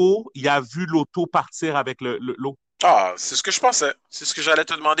 L'auto, il a vu l'auto partir avec l'eau. Ah, c'est ce que je pensais. C'est ce que j'allais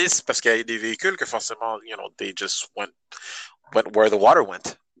te demander. C'est parce qu'il y a des véhicules que forcément, they just went where the water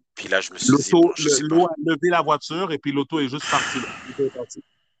went. Puis là, je me suis dit, bon, je sais l'eau pas. a levé la voiture et puis l'auto est juste partie.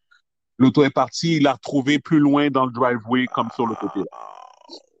 L'auto est partie, il l'a retrouvé plus loin dans le driveway, comme sur le côté.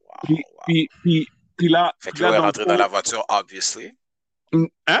 Puis là. Fait que l'eau est rentrée dans la voiture, obviously.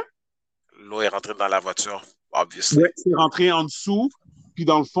 Hein? L'eau est rentrée dans la voiture, obviously. Ouais, c'est rentré en dessous. Puis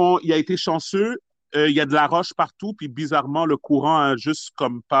dans le fond, il a été chanceux. Il y a de la roche partout. Puis bizarrement, le courant a juste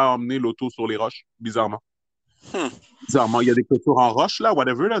comme pas emmené l'auto sur les roches. Bizarrement. Bizarrement, il y a des clôtures en roche, là,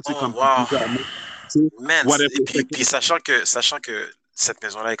 whatever, là. Oh, comme wow. Man, et puis sachant que cette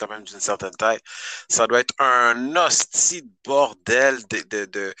maison-là est quand même d'une certaine taille, ça doit être un hostie de bordel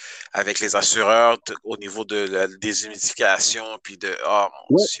avec les assureurs au niveau de la déshumidification, puis oh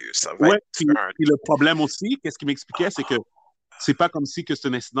mon Dieu, ça va être puis le problème aussi, qu'est-ce qu'il m'expliquait, c'est que c'est pas comme si que c'est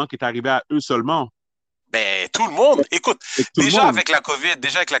un incident qui est arrivé à eux seulement. Ben, tout le monde. Écoute, déjà avec la COVID,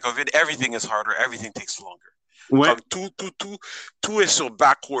 everything is harder, everything takes longer. Ouais. Comme tout est sur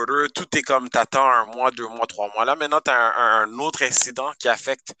back order, tout est comme t'attends 1 mois, 2 mois, 3 mois. Là, maintenant, tu as un autre incident qui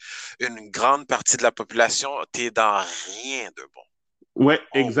affecte une grande partie de la population. Tu es dans rien de bon. Oui,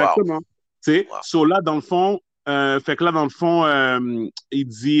 exactement. Wow. So là, dans le fond, il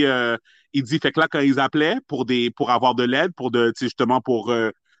dit, fait que là, quand ils appelaient pour avoir de l'aide, justement pour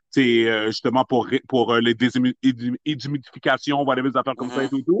les déshumidifications, whatever, des affaires comme ça et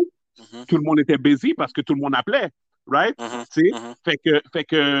tout. Tout le monde était busy parce que tout le monde appelait, right? Fait que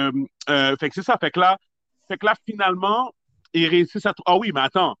c'est ça. Fait que là, finalement, ils réussissent à... Ah oui, mais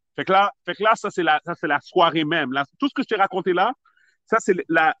attends. Fait que là, ça, c'est la soirée même. Là, tout ce que je t'ai raconté là,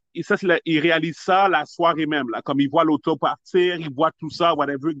 ils réalisent ça la soirée même. Là. Comme ils voient l'auto partir, ils voient tout ça,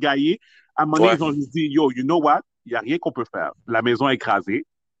 whatever, gaillé. À un moment donné, ils ont juste dit, yo, you know what? Il n'y a rien qu'on peut faire. La maison est écrasée.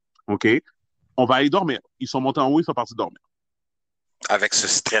 OK? On va aller dormir. Ils sont montés en haut, ils sont partis dormir. Avec ce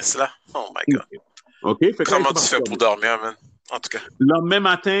stress-là? Oh my God. Okay, comment tu fais pour dormir, man? En tout cas. Le lendemain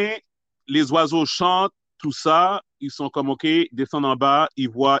matin, les oiseaux chantent, tout ça. Ils sont comme, OK, descendent en bas. Ils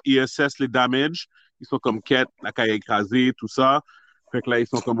voient, ils assessent les damages. Ils sont comme, quête, la caille écrasée, tout ça. Fait que là, ils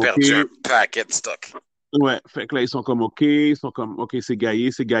sont comme, OK. Perdu un paquet de stock. Ouais, fait que là, ils sont comme, OK, c'est gaillé.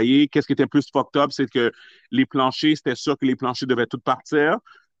 Qu'est-ce qui était plus fucked up, c'est que les planchers, c'était sûr que les planchers devaient tous partir.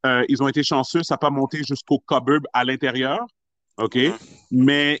 Ils ont été chanceux, ça n'a pas monté jusqu'au cupboard à l'intérieur. OK?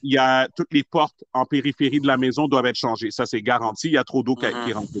 Mais il y a toutes les portes en périphérie de la maison doivent être changées. Ça, c'est garanti. Il y a trop d'eau qui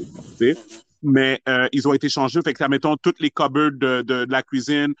est rentrée. Mais ils ont été changés. Fait que, mettons, toutes les cupboards de la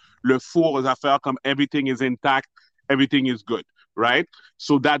cuisine, le four aux affaires, comme everything is intact, everything is good. Right?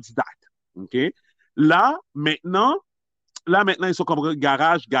 So that's that. OK? Là, maintenant, ils sont comme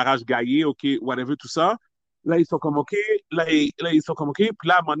garage gaillé, OK, whatever, tout ça. Là, ils sont comme OK. Là, ils sont comme OK. Puis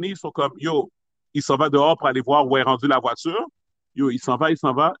là, à un moment donné, ils sont comme, yo, il s'en va dehors pour aller voir où est rendue la voiture. Yo, il s'en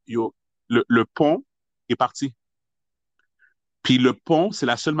va. Yo, le pont est parti. Puis le pont, c'est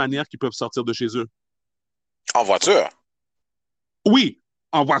la seule manière qu'ils peuvent sortir de chez eux. En voiture? Oui,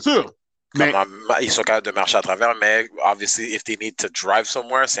 en voiture. Mais ils sont capables de marcher à travers, mais obviously, if they need to drive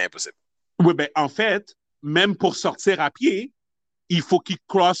somewhere, c'est impossible. Oui, ben en fait, même pour sortir à pied, il faut qu'ils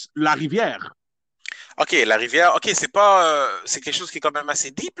crossent la rivière. OK, la rivière, OK, c'est pas... c'est quelque chose qui est quand même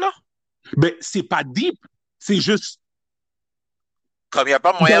assez deep, là? Ben, c'est pas deep, c'est juste... Comme il n'y a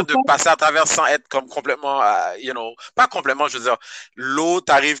pas moyen de passer à travers sans être comme complètement, pas complètement, je veux dire, l'eau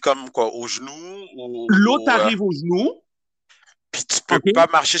t'arrive comme quoi, au genou? L'eau t'arrive au genou. Puis tu peux pas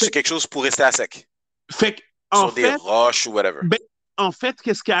marcher sur quelque chose pour rester à sec. Fait que, sur des roches ou whatever. Ben, en fait,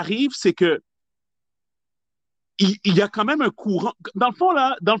 qu'est-ce qui arrive, c'est que il y a quand même un courant. Dans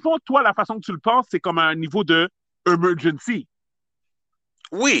le fond, toi, la façon que tu le penses, c'est comme à un niveau de emergency.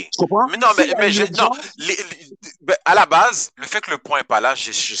 Oui. Tu comprends? Mais non, à la base, le fait que le pont n'est pas là,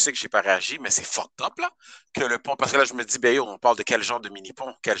 je sais que je n'ai pas réagi, mais c'est fucked up, là, que le pont, parce que là, je me dis, ben, on parle de quel genre de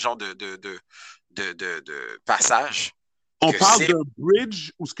mini-pont, quel genre de passage. On parle d'un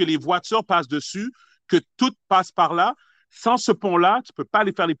bridge où ce que les voitures passent dessus, que tout passe par là. Sans ce pont-là, tu ne peux pas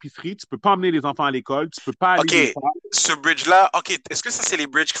aller faire l'épicerie, tu ne peux pas emmener les enfants à l'école, tu ne peux pas aller... OK, ce bridge-là, OK, est-ce que ça, c'est les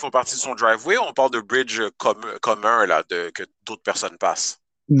bridges qui font partie de son driveway ou on parle de bridge commun là, que d'autres personnes passent?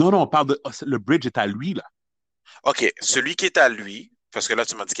 Non, on parle de... Le bridge est à lui, là. OK, celui qui est à lui, parce que là,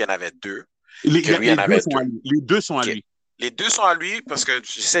 tu m'as dit qu'il y en avait deux, Les, que lui, il y en avait deux. les deux sont à OK. lui. Les deux sont à lui parce que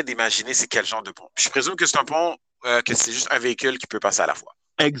j'essaie d'imaginer c'est quel genre de pont. Je présume que c'est un pont, que c'est juste un véhicule qui peut passer à la fois.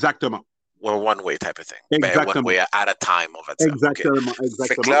 Exactement. Or one way type of thing. Ben, one Exactement. way at a time, on va dire. Exactement. OK. Fait que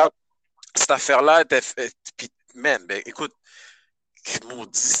Exactement. là, cette affaire-là était. Puis, man, ben, écoute,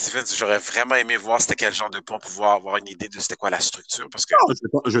 maudit Steven, j'aurais vraiment aimé voir c'était quel genre de pont pour pouvoir avoir une idée de c'était quoi la structure. Parce que,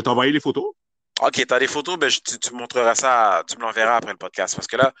 Je vais t'envoyer les photos. OK, t'as des photos, ben, tu me montreras ça, tu me l'enverras après le podcast. Parce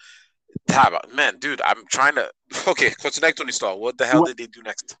que là, man, dude, I'm trying to. OK, continue avec ton histoire. What the hell did they do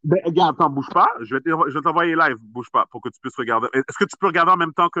next? Ben, regarde, attends, bouge pas. Je vais t'envoyer live, bouge pas, pour que tu puisses regarder. Est-ce que tu peux regarder en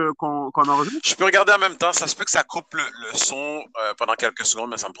même temps qu'on enregistre? Je peux regarder en même temps. Ça se peut que ça coupe le son pendant quelques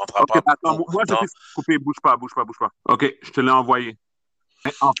secondes, mais ça ne me prendra Ok, pas attends, beaucoup moi, de je temps. vais couper, bouge pas. Ok, je te l'ai envoyé.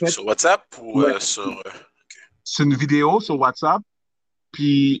 En fait, Sur WhatsApp ou ouais, sur. c'est une vidéo sur WhatsApp,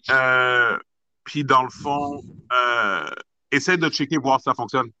 puis dans le fond, essaie de checker, voir si ça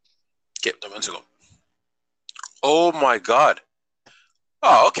fonctionne. OK, donne-moi une seconde. Oh my God.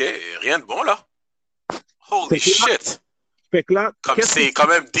 Ah, OK, rien de bon là. Holy shit. Fait que là, Comme c'est quand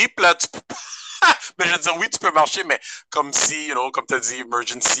même deep là. Mais je veux dire, oui, tu peux marcher, mais comme si, comme tu as dit,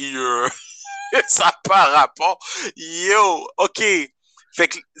 emergency, ça n'a pas rapport. Yo, OK. Fait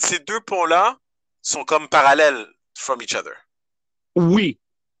que ces deux ponts-là sont comme parallèles from each other. Oui.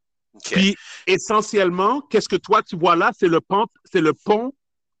 OK. Puis, essentiellement, qu'est-ce que toi, tu vois là? C'est le pont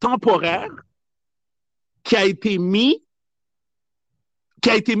temporaire qui a été mis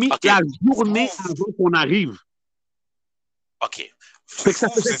OK. la journée avant qu'on arrive. OK. Fait que ça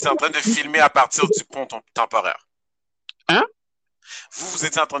Vous étiez en train de filmer à partir du pont temporaire. Hein? Vous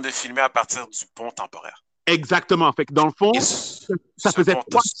étiez en train de filmer à partir du pont temporaire. Exactement. Fait que dans le fond, ça faisait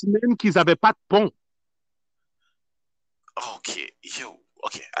 3 semaines qu'ils n'avaient pas de pont. OK. Yo.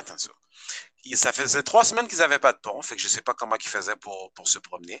 OK, attention. Ça faisait 3 semaines qu'ils n'avaient pas de pont, fait que je ne sais pas comment ils faisaient pour se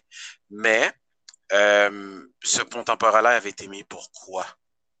promener. Mais ce pont temporaire-là avait été mis pour quoi?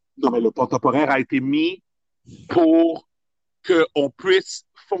 Non, mais le pont temporaire a été mis pour qu'on puisse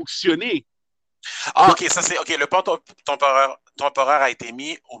fonctionner. Ah, OK, ça c'est. OK, le pont temporaire a été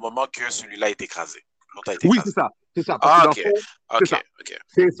mis au moment que celui-là a été écrasé. L'autre a été Oui, écrasé. c'est ça. Ah, OK.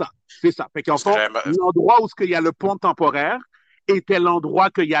 C'est ça. Fait qu'en fait, l'endroit où il y a le pont temporaire était l'endroit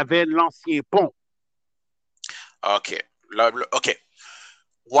qu'il y avait l'ancien pont. OK. OK.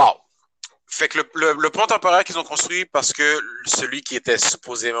 Wow. Fait que le pont temporaire qu'ils ont construit parce que celui qui était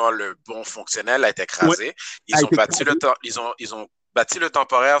supposément le bon fonctionnel a été écrasé. Ouais, ils ont bâti le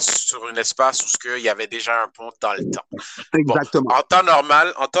temporaire sur un espace où il y avait déjà un pont dans le temps. Exactement. Bon,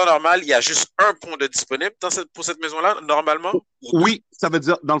 en temps normal, il y a juste un pont de disponible pour cette maison-là, normalement? Oui, ça veut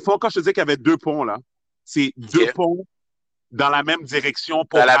dire, dans le fond, quand je te dis qu'il y avait 2 ponts, là, c'est 2 ponts dans la même direction.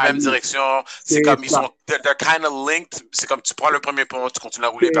 Dans la même direction. C'est comme, they're kind of linked. C'est comme, tu prends le premier pont, tu continues à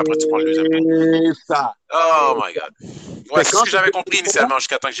rouler, puis après, tu prends le deuxième pont. C'est ça. Oh my God. Ouais, c'est ce que j'avais compris initialement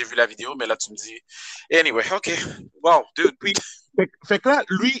jusqu'à temps que j'ai vu la vidéo, mais là, tu me dis. Anyway, OK. Wow, dude. Fait que là,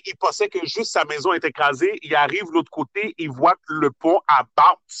 lui, il pensait que juste sa maison est écrasée. Il arrive de l'autre côté, il voit que le pont a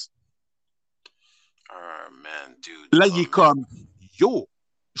bounce. Man, dude. Là, il est comme, yo,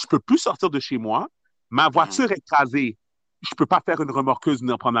 je peux plus sortir de chez moi. Ma voiture est écrasée. Je peux pas faire une remorqueuse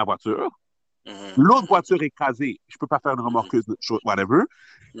venir prendre ma voiture. L'autre voiture est écrasée. Je peux pas faire une remorqueuse, whatever.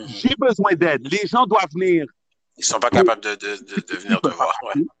 J'ai besoin d'aide. Les gens doivent venir. Ils sont pas capables de venir te voir.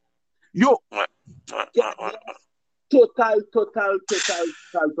 Ouais. Yo. Ouais. Total.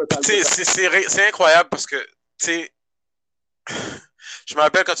 C'est incroyable parce que, tu sais, je me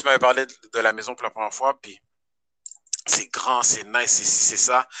rappelle quand tu m'avais parlé de la maison pour la première fois, puis c'est grand, c'est nice, c'est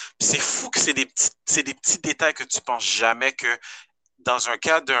ça. Puis c'est fou que c'est des petits détails que tu penses jamais que dans un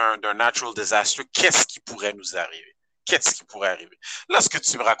cas d'un natural disaster, qu'est-ce qui pourrait nous arriver? Qu'est-ce qui pourrait arriver? Là, ce que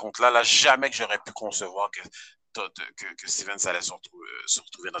tu me racontes là, jamais que j'aurais pu concevoir que Steven allait se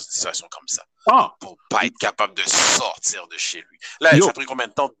retrouver dans une situation comme ça. Pour pas être capable de sortir de chez lui. Là, ça a pris combien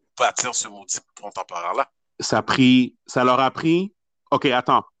de temps de bâtir ce maudit pont temporaire-là? Ça leur a pris... OK,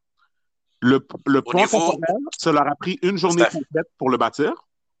 attends. Le pont temporaire, ça leur a pris une journée complète pour le bâtir.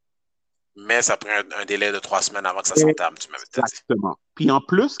 Mais ça a pris un délai de 3 semaines avant que ça s'entame, tu m'avais dit. Exactement. Puis en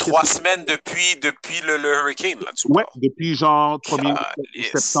plus... 3 semaines depuis le hurricane, là, tu vois. Oui, depuis genre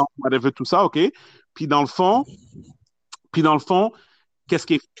 1er septembre, whatever, tout ça, OK? Puis dans le fond, qu'est-ce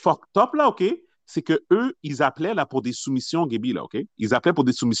qui est fucked up, là, OK? C'est qu'eux, ils appelaient là pour des soumissions, Gaby, là, OK? Ils appelaient pour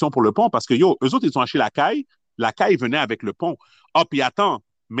des soumissions pour le pont parce que, eux autres, ils ont acheté la caille venait avec le pont. Ah, puis attends,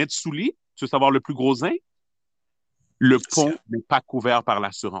 Metsouli, tu veux savoir le plus gros zin? le pont n'est pas couvert par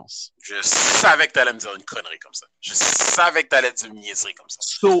l'assurance. Je savais que tu allais me dire une connerie comme ça. Je savais que tu allais dire une niaiserie comme ça.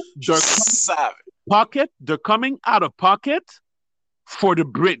 So, Je savais. they're coming out of pocket for the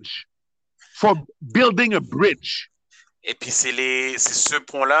bridge, for building a bridge. Et puis, c'est ce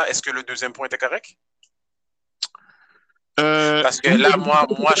pont-là. Est-ce que le deuxième pont était correct? Parce que là, moi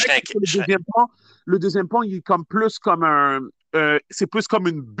je serais inquiet. Le deuxième pont, il est comme plus comme c'est plus comme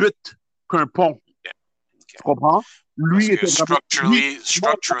une butte qu'un pont. Okay. Tu comprends? Lui était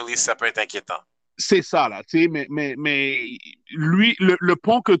structurally, ça peut être inquiétant. C'est ça, là. Tu sais, mais lui, le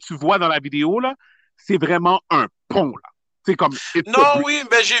pont que tu vois dans la vidéo, là, c'est vraiment un pont, là. C'est comme. Non, oui,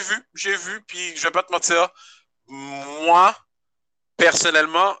 ben j'ai vu, puis je vais pas te mentir. Moi,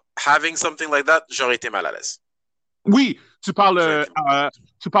 personnellement, having something like that, j'aurais été mal à l'aise. Oui, tu parles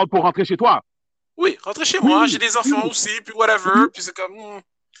pour rentrer chez toi. Oui, rentrer chez moi, j'ai des enfants aussi, puis whatever, puis c'est comme...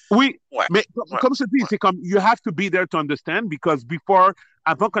 Oui, mais comme je te dis, c'est comme, you have to be there to understand, because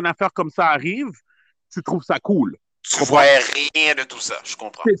avant qu'une affaire comme ça arrive, tu trouves ça cool. Tu voyais rien de tout ça, je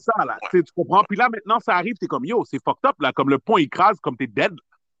comprends. C'est ça, là, tu comprends? Puis là, maintenant, ça arrive, t'es comme, yo, c'est fucked up, là, comme le pont écrase, comme t'es dead.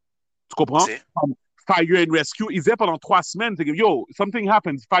 Tu comprends? Fire and Rescue, ils disaient pendant 3 semaines, t'es comme, yo, something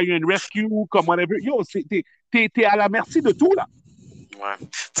happens, Fire and Rescue, comme whatever. Yo, t'es à la merci de tout, là. Ouais.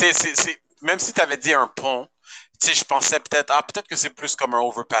 Tu sais, même si t'avais dit un pont, tu sais, je pensais peut-être que c'est plus comme un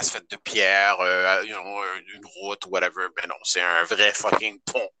overpass fait de pierre, une route, whatever. Mais non, c'est un vrai fucking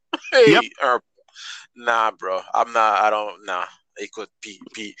pont. Hey, nah, bro, nah. Écoute,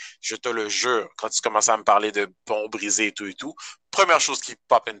 puis je te le jure, quand tu commences à me parler de pont brisé et tout, première chose qui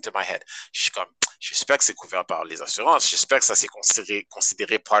pop into my head, je suis comme, j'espère que c'est couvert par les assurances, j'espère que ça c'est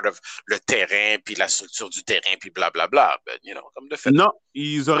considéré part of le terrain, puis la structure du terrain, puis blablabla. But, comme de fait. Non,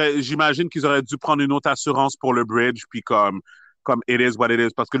 j'imagine qu'ils auraient dû prendre une autre assurance pour le bridge, puis comme it is what it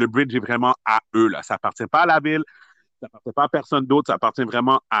is, parce que le bridge est vraiment à eux, là. Ça appartient pas à la ville, ça appartient pas à personne d'autre, ça appartient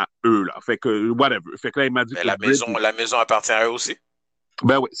vraiment à eux, là. Fait que, whatever. Fait que là, il m'a dit que la maison appartient à eux aussi?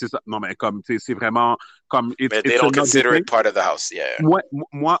 Ben oui, c'est ça. Non, mais comme, c'est vraiment comme... Mais they don't consider it part of the house, yeah. Moi,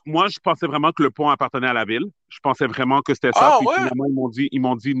 je pensais vraiment que le pont appartenait à la ville. Je pensais vraiment que c'était ça. Ah, puis ouais? finalement, ils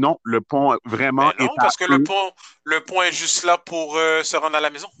m'ont dit non, le pont vraiment mais non, parce que le pont est juste là pour se rendre à la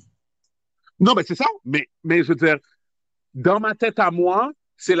maison. Non, mais c'est ça. Mais je veux dire, dans ma tête à moi,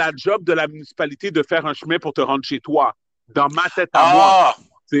 c'est la job de la municipalité de faire un chemin pour te rendre chez toi. Dans ma tête à moi.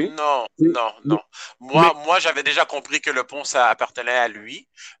 Non. Moi, j'avais déjà compris que le pont, ça appartenait à lui,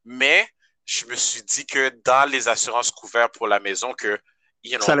 mais je me suis dit que dans les assurances couvertes pour la maison, que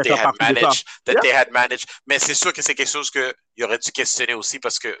they had managed. Mais c'est sûr que c'est quelque chose qu'il aurait dû questionner aussi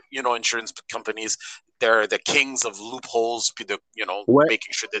parce que, insurance companies, they're the kings of loopholes, puis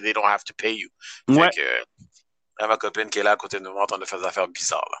making sure that they don't have to pay you. Ouais. Fait que, ma copine qui est là à côté de nous, on entend de faire des affaires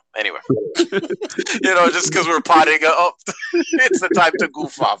bizarres, là. Anyway. Just because we're potting up, it's the time to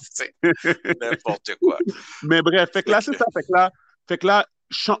goof off, tu sais. N'importe quoi. Mais bref, fait que là, c'est ça. Fait que là,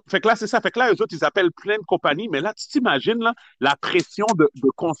 c'est ça. Fait que là, eux autres, ils appellent plein de compagnies. Mais là, tu t'imagines, là, la pression de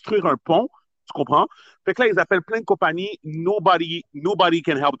construire un pont. Tu comprends? Fait que là, ils appellent plein de compagnies. Nobody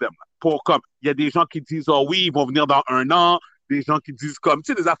can help them. Il y a des gens qui disent, oh oui, ils vont venir dans 1 an. Des gens qui disent comme,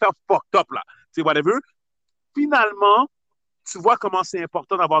 tu sais, des affaires fucked up, là. Tu sais, whatever. Finalement, tu vois comment c'est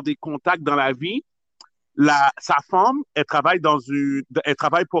important d'avoir des contacts dans la vie. Sa femme, elle travaille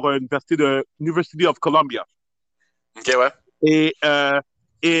pour University of Columbia. OK, ouais.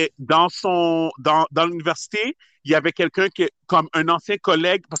 Et dans l'université, il y avait quelqu'un comme un ancien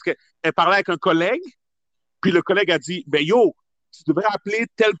collègue, parce qu'elle parlait avec un collègue, puis le collègue a dit, ben yo, tu devrais appeler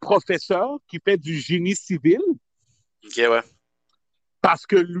tel professeur qui fait du génie civil. OK, ouais. Parce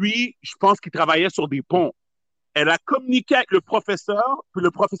que lui, je pense qu'il travaillait sur des ponts. Elle a communiqué avec le professeur, puis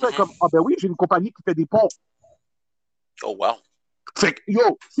le professeur est comme, ah ben oui, j'ai une compagnie qui fait des ponts. Oh, wow. Fait que,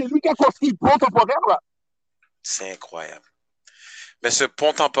 yo, c'est lui qui a construit le pont temporaire, là. C'est incroyable. Mais ce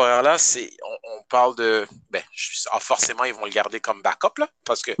pont temporaire-là, on parle de... forcément, ils vont le garder comme backup, là,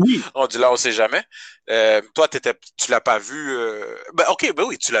 parce que on dit là, on ne sait jamais. Toi, tu l'as pas vu...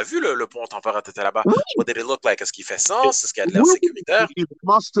 oui, tu l'as vu, le pont temporaire, tu étais là-bas. Oui. What did it look like? Est-ce qu'il fait sens? Est-ce qu'il y a de l'air sécuritaire? Il est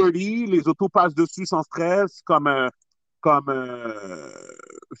vraiment sturdy, les autos passent dessus sans stress,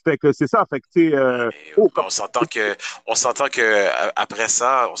 fait que c'est ça, fait que tu sais on s'entend que après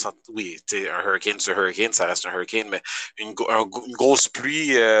ça, oui, tu sais, un hurricane sur hurricane, ça reste un hurricane, mais une grosse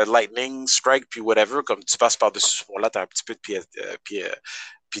pluie, lightning strike puis whatever, comme tu passes par-dessus ce pont-là, t'as un petit peu de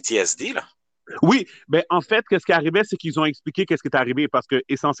PTSD, là. Oui, mais en fait, qu'est-ce qui arrivait, c'est qu'ils ont expliqué qu'est-ce qui est arrivé parce que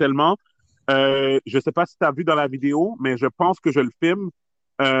essentiellement, je sais pas si tu as vu dans la vidéo, mais je pense que je le filme.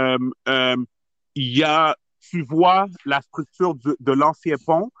 Tu vois la structure de l'ancien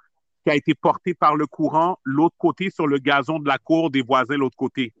pont, qui a été porté par le courant, l'autre côté, sur le gazon de la cour des voisins, l'autre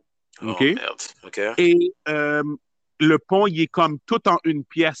côté. Oh, OK? merde. OK. Et le pont, il est comme tout en une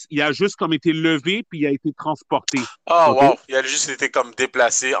pièce. Il a juste comme été levé, puis il a été transporté. Oh, OK? wow. Il a juste été comme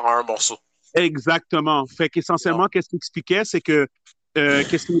déplacé en un morceau. Exactement. Fait qu'essentiellement, qu'est-ce qu'il expliquait, c'est que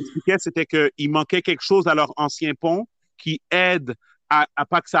c'était qu'il manquait quelque chose à leur ancien pont qui aide à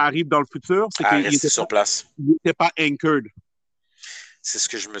pas que ça arrive dans le futur. C'est À qu'il rester sur place. n'était pas anchored. C'est ce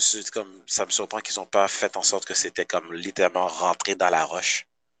que je me suis dit, comme ça me surprend qu'ils n'ont pas fait en sorte que c'était comme littéralement rentré dans la roche.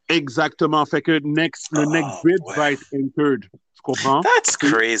 Exactement. Fait que le next bridge va être anchored. Tu comprends? That's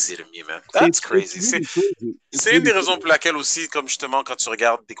crazy to me, man. That's crazy. Really crazy. C'est une des raisons pour laquelle aussi, comme justement, quand tu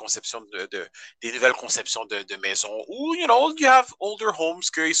regardes des conceptions des nouvelles conceptions de maisons, où, you know, you have older homes,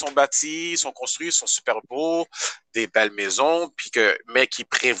 qu'ils sont bâtis, ils sont construits, ils sont super beaux, des belles maisons, puis mais qui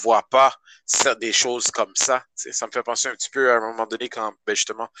prévoient pas des choses comme ça. Ça me fait penser un petit peu à un moment donné quand, ben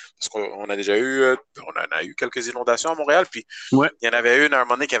justement, parce qu'on a déjà eu, on en a eu quelques inondations à Montréal, puis il y en avait une à un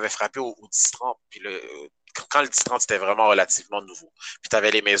moment donné qui avait frappé au 10-30, puis quand le 10-30, c'était vraiment relativement nouveau. Puis tu avais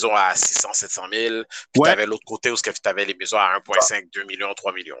les maisons à 600, 700 000. Puis tu avais l'autre côté où tu avais les maisons à 1,5, 2 millions,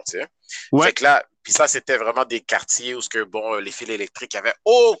 3 millions. Tu sais. Fait que là, puis ça, c'était vraiment des quartiers où les fils électriques, il n'y avait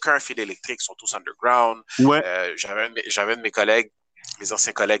aucun fil électrique, ils sont tous underground. J'avais un de mes collègues, mes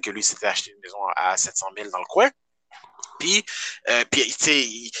anciens collègues, que lui s'était acheté une maison à 700 000 dans le coin. Puis tu sais,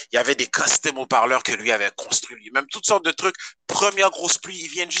 il y avait des custom haut-parleurs que lui avait construits lui-même, toutes sortes de trucs. Première grosse pluie, ils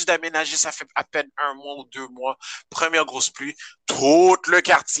viennent juste d'aménager, ça fait à peine 1 mois ou 2 mois. Première grosse pluie, tout le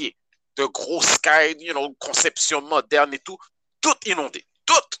quartier, de gros sky, conception moderne et tout inondé,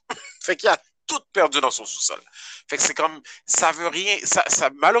 tout. Fait qu'il a tout perdu dans son sous-sol. Fait que c'est comme, ça veut rien,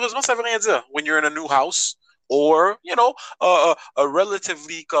 malheureusement, ça veut rien dire. When you're in a new house, or, a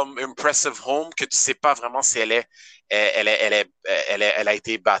relatively comme impressive home que tu sais pas vraiment si elle a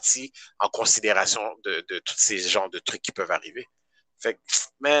été bâtie en considération de tous ces genres de trucs qui peuvent arriver. Fait que,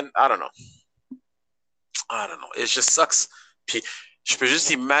 man, I don't know. It just sucks. Puis, je peux juste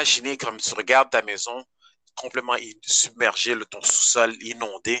imaginer comme tu regardes ta maison complètement submergée, ton sous-sol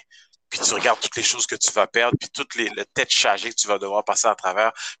inondé, puis tu regardes toutes les choses que tu vas perdre, puis toutes les têtes chargées que tu vas devoir passer à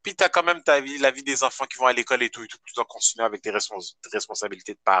travers. Puis tu as quand même ta vie, la vie des enfants qui vont à l'école et tout, tu dois continuer avec tes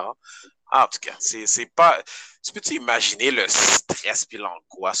responsabilités de parents. En tout cas, c'est pas... Tu peux-tu imaginer le stress puis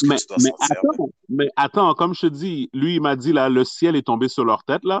l'angoisse que tu dois sentir? Mais attends, comme je te dis, lui, il m'a dit, là, le ciel est tombé sur leur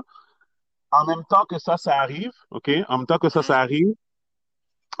tête, là. En même temps que ça arrive, OK? En même temps que ça arrive,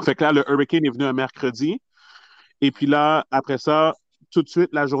 fait que là, le hurricane est venu un mercredi. Et puis là, après ça, tout de suite,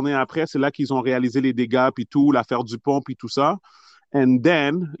 la journée après, c'est là qu'ils ont réalisé les dégâts, puis tout, l'affaire du pont, puis tout ça. And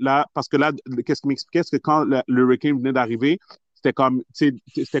then, là, parce que là, qu'est-ce qu'il m'expliquait, c'est que quand le hurricane venait d'arriver, c'était comme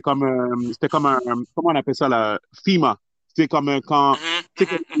un, comment on appelle ça, là, FEMA. C'était comme quand, tu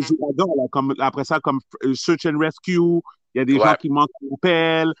sais, comme, après ça, comme Search and Rescue, il y a des gens qui manquent de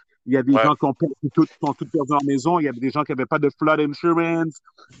pelle, il y a des gens qui ont tout perdu leur maison, il y a des gens qui n'avaient pas de flood insurance,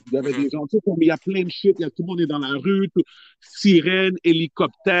 il y avait des gens, tu sais, il y a plein de shit, tout le monde est dans la rue, sirène,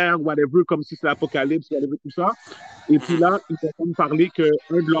 hélicoptère, whatever, comme si c'était l'apocalypse, whatever, tout ça. Et puis là, ils ont me parler qu'un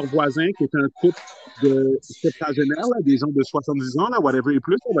de leurs voisins, qui est un couple de septagénaires, des gens de 70 ans, là, whatever et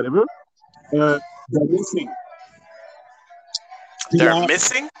plus, whatever, they're missing.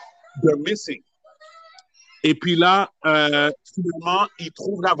 They're missing. Et puis là, finalement, ils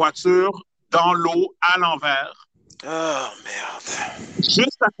trouvent la voiture dans l'eau, à l'envers. Oh, merde.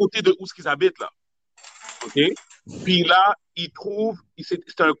 Juste à côté de où ils habitent, là. OK? Puis là, ils trouvent,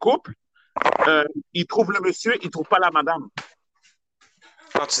 c'est un couple, ils trouvent le monsieur, ils ne trouvent pas la madame.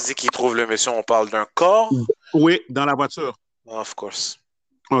 Quand tu dis qu'ils trouvent le monsieur, on parle d'un corps? Oui, dans la voiture. Of course.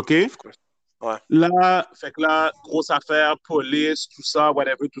 OK? Of course. Ouais. Là, fait que là, grosse affaire, police, tout ça,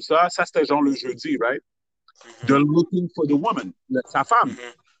 whatever, tout ça. Ça, c'était genre le jeudi, right? They're looking for the woman, sa femme,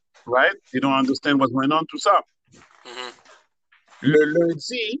 right? They don't understand what's going on, tout ça. Le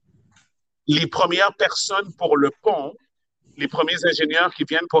lundi, les premières personnes pour le pont, les premiers ingénieurs qui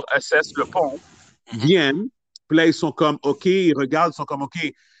viennent pour assess le pont, viennent. Puis là, ils sont comme, OK, ils regardent, ils sont comme, OK.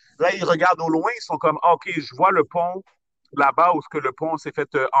 Là, ils regardent au loin, ils sont comme, OK, je vois le pont là-bas où le pont s'est fait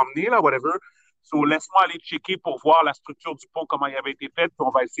emmener, là, whatever. So, laisse-moi aller checker pour voir la structure du pont, comment il avait été fait, puis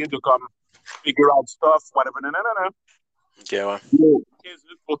on va essayer de, comme, figure out stuff, whatever, nanana. OK, ouais. 15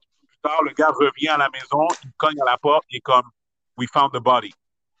 minutes plus tard, le gars revient à la maison, il cogne à la porte, il est comme, we found the body.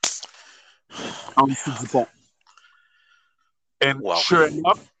 En dessous du pont. And sure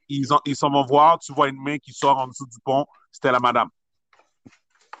enough, ils s'en vont voir, tu vois une main qui sort en dessous du pont, c'était la madame.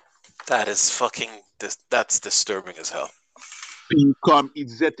 That's disturbing as hell. Puis comme il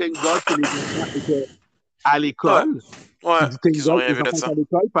disait, thank God que les enfants étaient à l'école. Ouais, Il dit Tank qu'ils ont Girl, rien les vu de enfants sont ça. à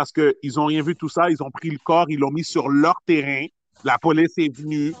l'école parce qu'ils n'ont rien vu de tout ça. Ils ont pris le corps, ils l'ont mis sur leur terrain. La police est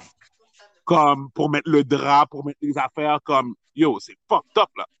venue comme pour mettre le drap, pour mettre les affaires comme yo, c'est fucked up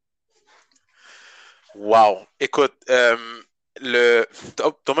là. Wow. Écoute, le.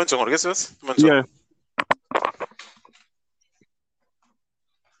 Oh, donne-moi une seconde, qu'est-ce que c'est? Donne-moi une seconde. Yeah.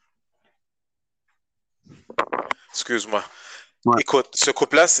 Excuse-moi. Ouais. Écoute, ce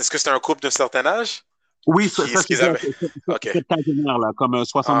couple-là, est-ce que c'était un couple d'un certain âge? Oui, Puis, ça est-ce c'est qu'ils avaient. OK. septuagénaire, là, comme Ah,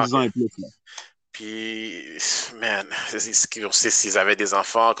 70 ans OK. et plus. Là. Puis, man, on sait s'ils avaient des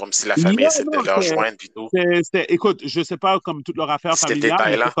enfants, comme si la famille Yeah, essaie de non, leur joindre, puis tout. écoute, je sais pas comme toute leur affaire C'était familiale,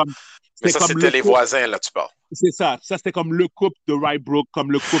 mais détail-là. Mais c'était ça, comme c'était le les couple, voisins, là, tu parles. c'est ça. Ça, c'était comme le couple de Rybrook,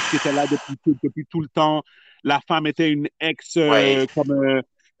 comme le couple qui était là depuis tout le temps. La femme était une ex, Ouais,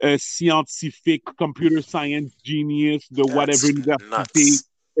 scientifique, computer science genius de whatever that's université.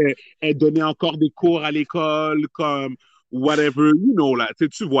 nuts. Elle donnait encore des cours à l'école, comme whatever, you know, là.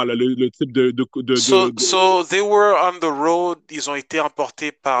 Tu vois, là, le type So they were on the road, ils ont été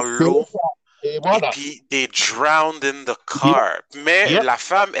emportés par C'est l'eau, ça. Et et voilà. puis they drowned in the Yep, car. Mais yep. la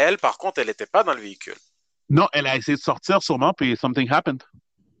femme, elle, par contre, elle n'était pas dans le véhicule. Non, elle a essayé de sortir sûrement, puis something happened.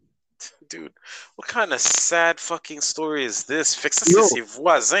 Dude, what kind of sad fucking story is this? Fait que ça, c'est Yo, ses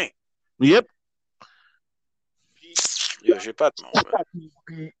voisins. yep. Yo, j'ai pas de mots, man.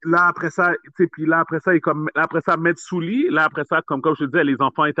 Puis là, après ça, tu sais, puis là, après ça, là, après ça, mettre sous lit. Là, après ça, comme je te disais, les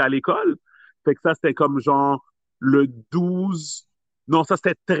enfants étaient à l'école. Fait que ça, c'était comme genre le 12. Non, ça,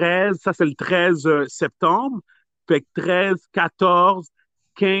 c'était 13. Ça, c'est le 13 septembre. Fait que 13, 14,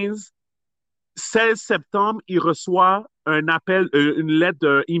 15, 16 septembre, il reçoit un appel, une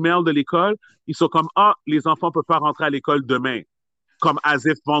lettre, email de l'école. Ils sont comme, ah, les enfants ne peuvent pas rentrer à l'école demain. Comme as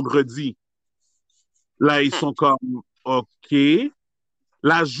if vendredi. Là, ils Hmm. sont comme, OK.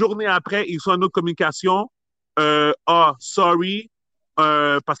 La journée après, ils sont en autre communication. Sorry,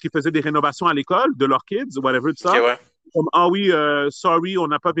 parce qu'ils faisaient des rénovations à l'école de leurs kids, whatever, tout Ok, ça. ouais. Comme, ah oui, sorry, on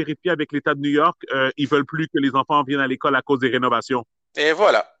n'a pas vérifié avec l'État de New York. Ils veulent plus que les enfants viennent à l'école à cause des rénovations. Et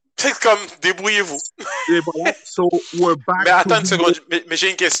voilà. C'est comme, débrouillez-vous. Et voilà, so we're back Mais to attends une seconde, mais j'ai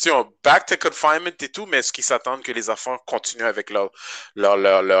une question. Back to confinement et tout, mais est-ce qu'ils s'attendent que les enfants continuent avec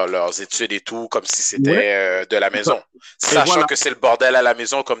leurs études et tout, comme si ouais, c'était de la maison? et Sachant voilà. que c'est le bordel à la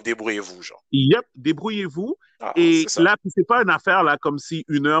maison, comme débrouillez-vous, genre. Yep, débrouillez-vous. Ah, Et c'est ça. là, puis c'est pas une affaire là comme si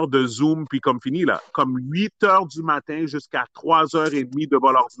 1 heure de Zoom puis comme fini là, comme 8 heures du matin jusqu'à 3h30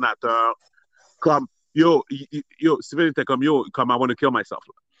 devant l'ordinateur. Comme Steven était comme yo, comme I want to kill myself.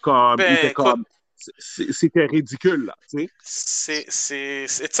 Là. Comme il Ben, était écoute, comme c'était ridicule là, tu sais.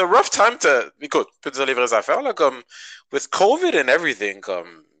 it's a rough time to, écoute, tu peux dire les vraies affaires, là, comme, with COVID and everything,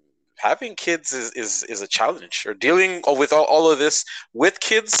 comme, having kids is a challenge. Or dealing with all of this with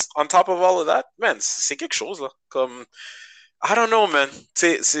kids on top of all of that, man, c'est quelque chose, là. Comme, I don't know, man.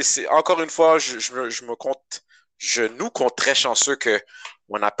 Encore une fois, je nous compte très chanceux que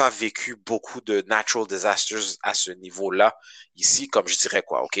on n'a pas vécu beaucoup de natural disasters à ce niveau-là. Ici, comme je dirais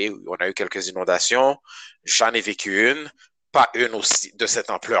quoi, OK, on a eu quelques inondations, j'en ai vécu une, pas une aussi de cette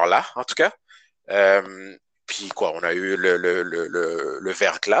ampleur-là, en tout cas. Puis quoi, on a eu le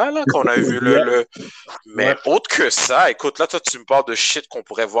verglas, là, qu'on a vu Mais Ouais. autre que ça, écoute, là, toi, tu me parles de shit qu'on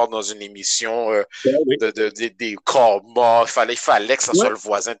pourrait voir dans une émission Oui. des corps morts. Il fallait que ça soit Ouais. le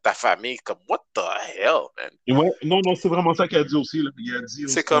voisin de ta famille. Comme, what the hell, man? Ouais. Non, c'est vraiment ça qu'il a dit aussi. Là. Il a dit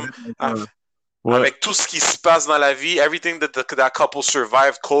C'est aussi. comme, Ouais. avec tout ce qui se passe dans la vie, everything that couple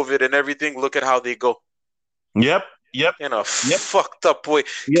survived, COVID and everything, look at how they go. Yep. In a fucked up way.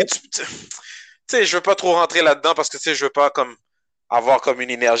 Yep. Tu sais, je veux pas trop rentrer là-dedans parce que, tu sais, je veux pas comme avoir comme une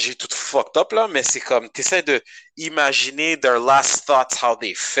énergie toute fucked up, là, mais c'est comme, t'essaies de imaginer their last thoughts, how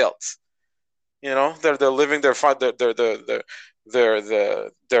they felt. You know, they're living their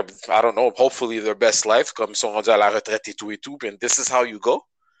I don't know, hopefully their best life, comme ils sont rendus à la retraite et tout, and this is how you go?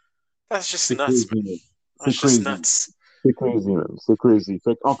 That's just C'est nuts, crazy, man. C'est That's crazy. just nuts. C'est crazy, man. C'est crazy.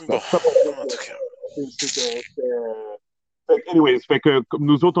 Fait en tout cas, Bon, en tout cas. anyways, fait que comme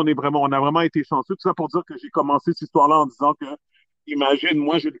nous autres, on a vraiment été chanceux. Tout ça pour dire que j'ai commencé cette histoire-là en disant que, imagine,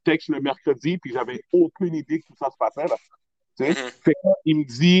 moi, je le texte le mercredi, puis j'avais aucune idée que tout ça se passait, là. Tu sais? Fait que, il me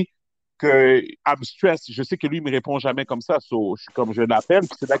dit que I'm stressed. Je sais que lui, il me répond jamais comme ça. So, je l'appelle,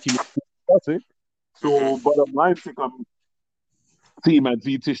 puis c'est là qu'il me dit ça, tu sais. So, bottom line, c'est comme, tu sais, il m'a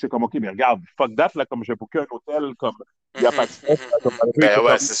dit, tu sais, j'étais comme, OK, mais regarde, fuck that, là, comme je n'ai aucun hôtel, comme, il n'y a pas de stress, là, comme, Ben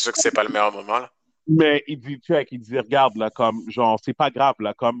ouais, c'est sûr que c'est pas le meilleur moment, là. mais il dit, check, il dit, regarde, là, comme, genre, c'est pas grave,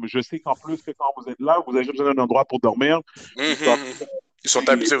 là, comme, je sais qu'en plus que quand vous êtes là, vous avez juste besoin d'un endroit pour dormir. Ils sont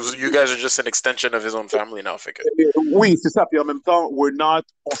habitués. You guys are just an extension of his own family now. Fait que... Oui, c'est ça. Puis en même temps, on vient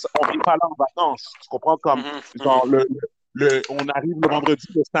pas là en vacances. Tu comprends comme, genre, on arrive le vendredi,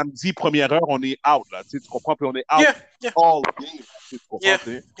 le samedi, première heure, on est out, là. Tu comprends? Puis on est out all day. Tu comprends?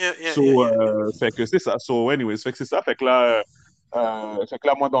 Fait que c'est ça. So, anyways, fait que c'est ça. Fait que là,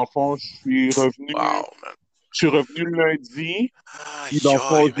 moi, dans le fond, je suis revenu. Wow, man. Je suis revenu lundi. Puis dans le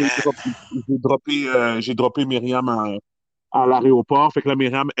fond, j'ai droppé Myriam à l'aéroport. Fait que là,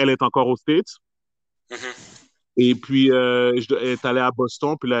 Myriam, elle est encore aux States. Et puis, elle est allée à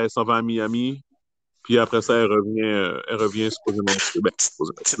Boston. Puis là, elle s'en va à Miami. Puis après ça, elle revient supposément.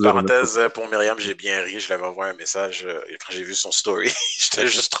 Petite parenthèse pour Myriam, j'ai bien ri. Je l'avais envoyé un message quand j'ai vu son story. J'étais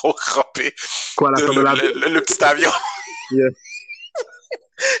juste trop crampé. Quoi, le petit avion. Yeah.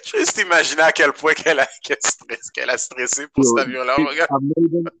 Je juste imaginer à quel point qu'elle a stressé pour cet avion-là.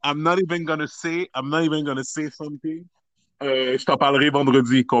 I'm not even gonna say something. Je t'en parlerai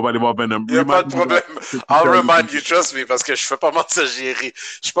vendredi qu'on va aller voir Venom. Il n'y a pas de problème. I'll remind you, trust me, parce que je ne fais pas mentir, j'ai ri.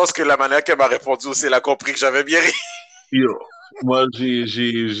 Je pense que la manière qu'elle m'a répondu aussi, elle a compris que j'avais bien ri. Yo, moi, en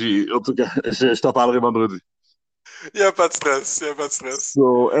tout cas, je t'en parlerai vendredi. Il n'y a pas de stress,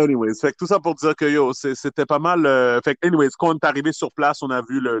 So, anyways, fait que tout ça pour dire que, c'était pas mal. Fait que, anyways, quand on est arrivé sur place, on a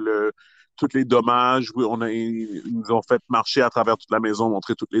vu tous les dommages. Oui, ils nous ont fait marcher à travers toute la maison,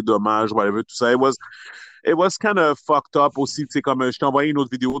 montrer tous les dommages, whatever, tout ça. It was kind of fucked up aussi. Tu sais, comme je t'ai envoyé une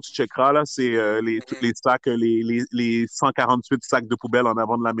autre vidéo, tu checkeras, là, c'est tous les sacs, les 148 sacs de poubelle en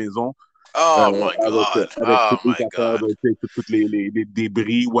avant de la maison. Oh my God! Avec tous les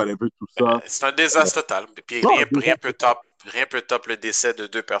débris, whatever, tout ça. C'est un désastre total. Puis rien peut top le décès de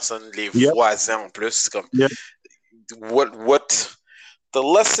 2 personnes, les voisins en plus. C'est comme, what? The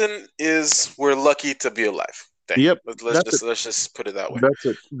lesson is we're lucky to be alive. Let's just put it that way.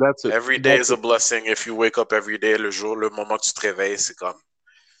 That's it. Every day is a blessing. If you wake up every day, le moment que tu te réveilles, c'est comme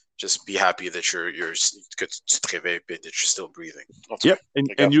just be happy that que tu te réveilles and that you're still breathing. Yep,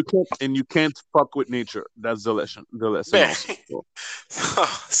 and you can't fuck with nature. That's the lesson. Ben,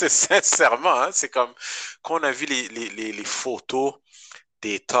 c'est sincèrement, hein, c'est comme quand on a vu les photos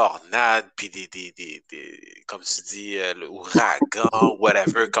des tornades, puis des comme tu dis, l'ouragan,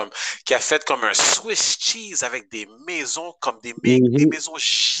 whatever, qui a fait comme un Swiss cheese avec des maisons, comme des maisons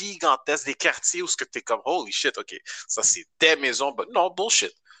gigantesques, des quartiers où ce que t'es comme, holy shit, ok, ça c'est des maisons, but non,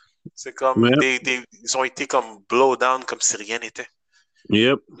 bullshit. C'est comme, ils ont été comme blow down comme si rien n'était.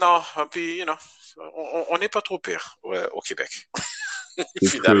 Yep. Non, puis, on n'est pas trop pire au Québec,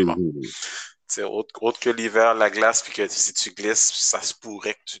 finalement. C'est autre que l'hiver, la glace, puis que si tu glisses, ça se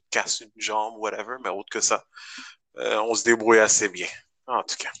pourrait que tu te casses une jambe, whatever, mais autre que ça, on se débrouille assez bien, en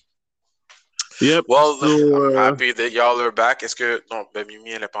tout cas. Yep. Well, I'm happy that y'all are back. Est-ce que... Non,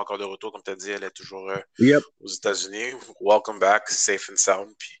 Mimi, elle n'est pas encore de retour, comme tu as dit, elle est toujours aux États-Unis. Welcome back, safe and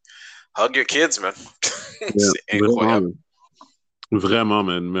sound, puis hug your kids, man. C'est incroyable. Vraiment,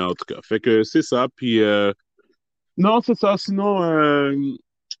 man, mais en tout cas, fait que c'est ça, puis... Non, c'est ça, sinon,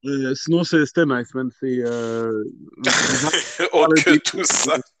 c'était nice, man. C'est. Autre que tout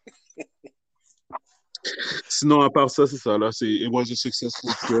ça. Sinon, à part ça, c'est ça. Là, it was a successful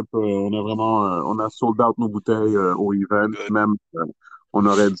trip. On a sold out nos bouteilles au event. Même, on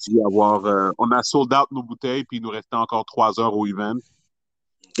aurait dû avoir. On a sold out nos bouteilles, puis il nous restait encore 3 heures au event.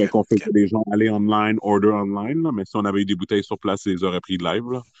 Donc, on fait que les gens allaient online, order online. Là, mais si on avait eu des bouteilles sur place, ils les auraient pris live.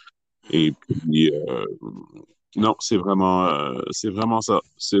 Là. Et puis. Non, c'est vraiment ça.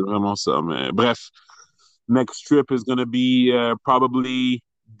 C'est vraiment ça. Mais bref, next trip is going to be probably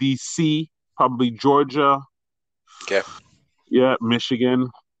DC, probably Georgia. Okay. Yeah, Michigan.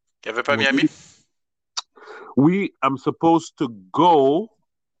 Il n'y avait pas Miami? Oui, I'm supposed to go.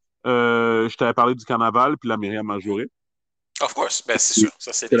 Je t'avais parlé du carnaval, puis la Myriam m'a juré. Of course, ben c'est sûr.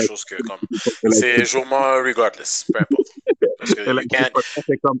 Ça, c'est des choses que comme... C'est jurement regardless, peu importe. Parce que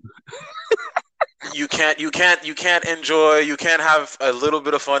you can't enjoy, you can't have a little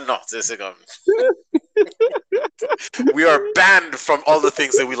bit of fun. Non, c'est comme... We are banned from all the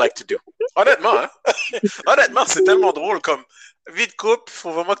things that we like to do. Honnêtement, hein? Honnêtement, c'est tellement drôle comme vie de couple, il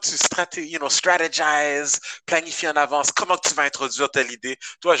faut vraiment que tu strategize, planifie en avance, comment que tu vas introduire telle idée.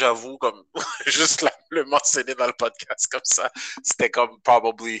 Toi, j'avoue, comme juste le mentionner dans le podcast comme ça, c'était comme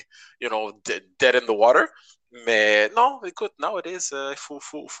probably, dead in the water. Mais non, écoute, nowadays, il faut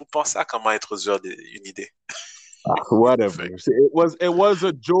penser à comment introduire une idée. Whatever. It was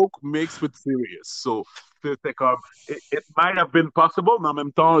a joke mixed with serious. So, c'était comme, it might have been possible, mais en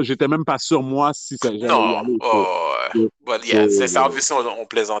même temps, j'étais même pas sûr, moi, si ça allait y aller. C'est obvious, on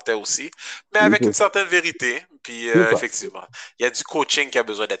plaisantait aussi, mais avec une certaine vérité. Puis C'est ça. effectivement, il y a du coaching qui a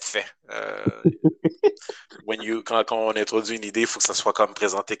besoin d'être fait. Quand on introduit une idée, il faut que ça soit comme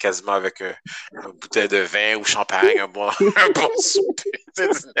présenté quasiment avec une bouteille de vin ou champagne, un bon souper. C'est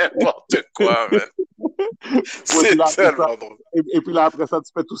n'importe quoi, man. Ouais, puis C'est là, après ça, tellement drôle. et puis là, après ça,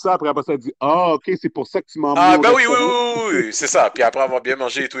 tu fais tout ça, après ça, tu dis, ah, OK, c'est pour ça que tu m'as emmené Ah, au ben oui, oui, restaurant. oui, oui, oui, c'est ça. Puis après avoir bien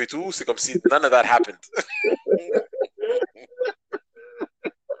mangé et tout, c'est comme si none of that happened.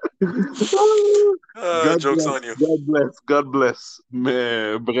 God Joke's bless, on you. God bless, God bless.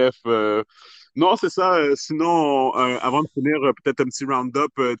 Mais bref, non, c'est ça. Sinon, avant de finir, peut-être un petit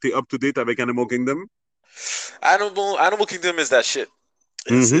round-up. T'es up-to-date avec Animal Kingdom? Animal Kingdom is that shit.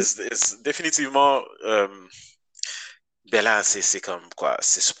 Mhm. Is définitivement. Ben là, c'est comme quoi?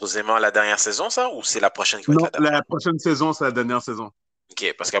 C'est supposément la dernière saison, ça? Ou c'est la prochaine qui va être Non, la dernière? la prochaine saison, c'est la dernière saison.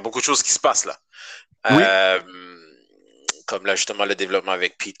 OK, parce qu'il y a beaucoup de choses qui se passent là. Oui, Euh, Comme là, justement, le développement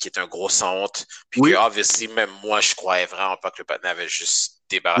avec Pete, qui est un gros sans honte. Puis que, oui, obviously, même moi, je croyais vraiment pas que le patin avait juste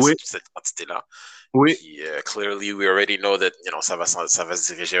débarrassé oui, de toute cette quantité-là. oui, Puis, clearly, we already know that, ça va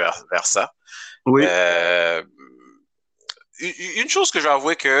se diriger vers ça. oui, Euh, une chose que je vais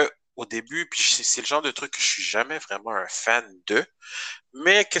avouer que, au début, puis c'est le genre de truc que je suis jamais vraiment un fan de,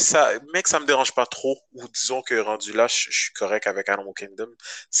 mais que ça me dérange pas trop, ou disons que rendu là, je suis correct avec Animal Kingdom,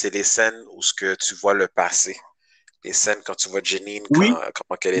 c'est les scènes où ce que tu vois le passé. Les scènes quand tu vois Janine, oui,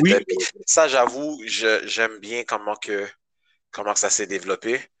 comment qu'elle oui, était. Puis ça, j'avoue, j'aime bien comment que ça s'est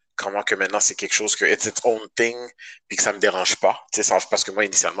développé. Comment que maintenant c'est quelque chose que it's its own thing, puis que ça me dérange pas. Tu sais, parce que moi,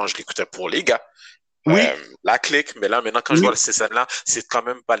 initialement, je l'écoutais pour les gars. oui, La clique, mais là, maintenant, quand je oui. vois ces scènes-là, c'est quand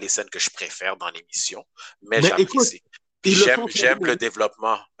même pas les scènes que je préfère dans l'émission, mais Ben, écoute, j'apprécie. Puis ils le font très j'aime bien. le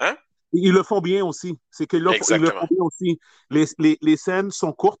développement. Hein? Ils le font bien aussi. C'est qu'ils ils le Exactement. font bien aussi. Les scènes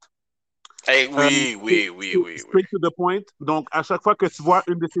sont courtes. Eh Euh, oui, c'est oui, oui, oui, oui. straight to the point. Donc, à chaque fois que tu vois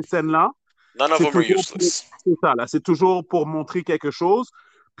une de ces scènes-là, None of c'est them are toujours pour, useless. c'est ça, là, c'est toujours pour montrer quelque chose.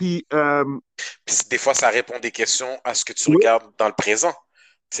 Puis, Puis des fois, ça répond des questions à ce que tu oui, regardes dans le présent.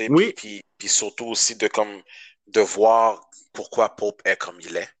 Tu sais, oui, puis surtout aussi de voir pourquoi Pope est comme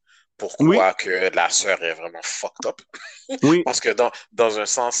il est. oui, Pourquoi que la sœur est vraiment fucked up. oui, Parce que dans un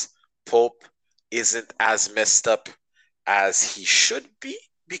sens, Pope isn't as messed up as he should be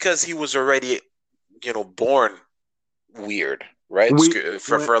because he was already, born weird, right? oui, ouais,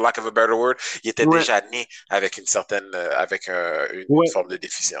 For lack of a better word, il était ouais, déjà né avec avec une ouais, forme de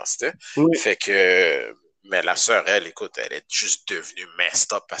déficience, tu sais. ouais, Fait que, mais la sœur, elle, écoute, elle est juste devenue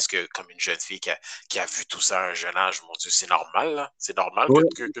messed up parce que, comme une jeune fille qui a vu tout ça à un jeune âge, mon Dieu, c'est normal, là. C'est normal ouais,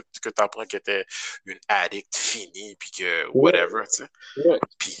 que tu apprends qu'elle était une addict finie, puis que, ouais, whatever, tu sais. ouais,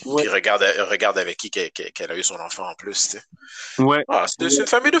 Puis regarde avec qui qu'elle a eu son enfant en plus, tu sais. ouais, Ah, c'est ouais, une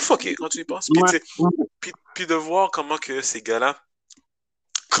famille de fuckés quand tu y penses. Puis, ouais, tu sais, puis de voir comment que ces gars-là,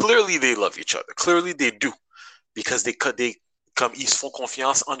 clearly they love each other. Clearly they do. Because comme ils se font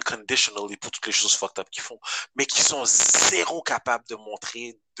confiance unconditionally pour toutes les choses fucked up qu'ils font, mais qui sont zéro capables de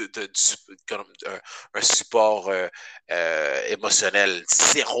montrer comme, un support émotionnel.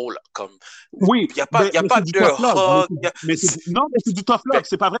 Zéro, là. Comme, oui. il n'y a pas, Ben, y a mais pas c'est du de tough love. hug. Non, mais c'est du tough Ben, love.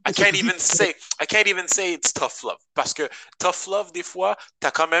 C'est pas vrai que ça te dit. I can't even say it's tough love. Parce que tough love, des fois,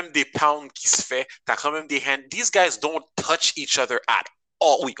 t'as quand même des pounds qui se fait, t'as quand même des hands. These guys don't touch each other at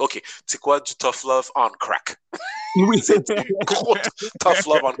all. Oui, ok. C'est quoi du tough love on crack? Oui. C'est du gros tough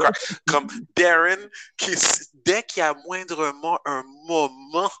love on crack. Comme Darren, dès qu'il y a moindrement un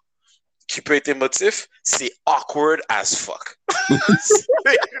moment qui peut être émotif, c'est awkward as fuck.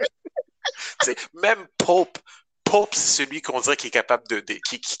 Même Pope, c'est celui qu'on dirait qui est capable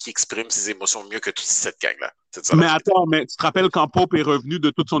qui exprime ses émotions mieux que toute cette gang-là. C'est ça la Mais vérité. attends, mais tu te rappelles quand Pope est revenu de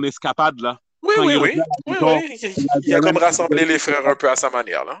toute son escapade, là? Oui, Quand il oui, est revenu oui. à la Oui, maison, oui. il a Il a comme Darren qui rassemblé les frères un peu à sa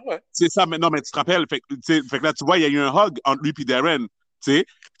manière, là. Ouais. c'est ça, mais non, mais tu te rappelles, fait que là, tu vois, il y a eu un hug entre lui et Darren, tu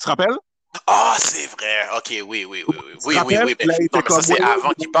te rappelles? Ah, c'est vrai. OK, oui, oui, oui, oui. Tu te Oui, oui, rappelles? oui. Mais, Là, il non, était mais ça, comme, c'est ouais, avant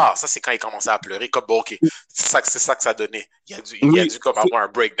qu'il part. Ça, c'est quand il commençait à pleurer. Comme, bon, OK, c'est ça que ça donnait. Il a oui, dû comme avoir un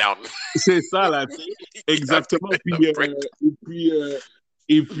breakdown. c'est ça, là, tu sais. Il a dû Exactement. un breakdown.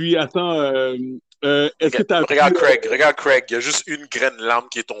 Et puis, attends, est-ce que tu as vu, Regarde Craig. Il y a juste une graine larme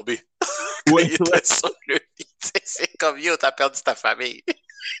qui est tombée quand ouais, il ouais, était sur le lit. C'est comme, yo, t'as perdu ta famille.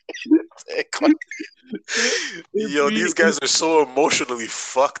 et Yo, puis, these guys are so emotionally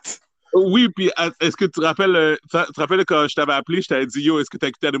fucked. oui, puis est-ce que tu te rappelles, tu te rappelles quand je t'avais appelé, je t'avais dit, yo, est-ce que tu as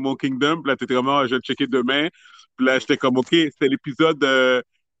écouté Animal Kingdom? Puis là, t'étais vraiment, je vais le checker demain. Puis là, j'étais comme, OK, c'était l'épisode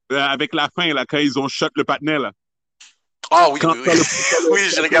avec la fin, là, quand ils ont shot le patinet, là. Ah oui, Quand, oui, oui. quand le, Oui,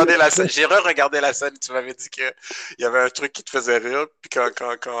 j'ai regardé la scène. J'ai re-regardé la scène. Tu m'avais dit qu'il y avait un truc qui te faisait rire. Puis quand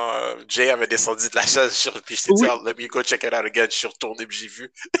Jay avait descendu de la chaise, puis je t'ai dit, oui, oh, let me go check it out again. Je suis retourné puis j'ai vu.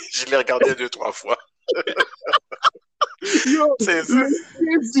 Je l'ai regardé 2, 3 fois. Yo, C'est ça.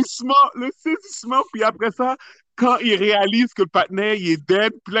 le saisissement, puis après ça, quand il réalise que le partenaire, il est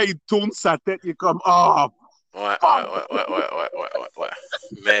dead, puis là, il tourne sa tête, il est comme, oh, Ouais, ouais, ouais, ouais, ouais, ouais, ouais, ouais, ouais.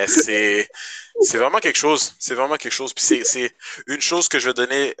 Mais c'est vraiment quelque chose. C'est vraiment quelque chose. Puis c'est une chose que je vais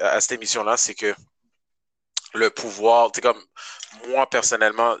donner à cette émission-là, c'est que le pouvoir, tu sais, comme moi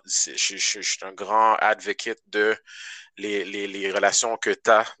personnellement, je suis un grand advocate de les relations que tu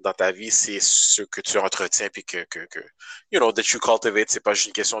as dans ta vie, c'est ce que tu entretiens puis you know, that you cultivate. C'est pas juste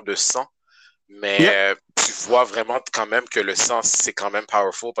une question de sang, yeah. mais tu vois vraiment quand même que le sang, c'est quand même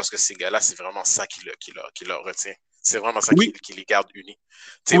powerful parce que ces gars-là, c'est vraiment ça qui le retient. C'est vraiment ça Oui, qui les garde unis.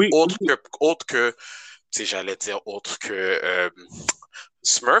 Tu sais, oui, oui. autre que, tu sais, j'allais dire autre que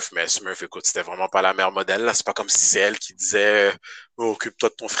Smurf, mais Smurf, écoute, c'était vraiment pas la meilleure modèle. Là, c'est pas comme si c'est elle qui disait oh, occupe-toi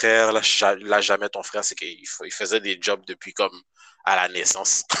de ton frère, là jamais ton frère. C'est qu'il faisait des jobs depuis comme à la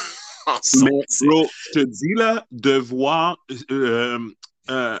naissance. Ensemble, Mais, bro, je te dis, là, de voir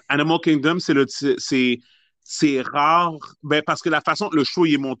Animal Kingdom, c'est rare. Ben, parce que la façon que le show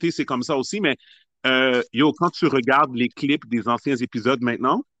il est monté, c'est comme ça aussi. Mais, yo, quand tu regardes les clips des anciens épisodes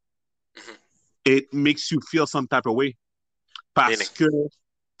maintenant, Mhm. it makes you feel some type of way. Meaning. Parce que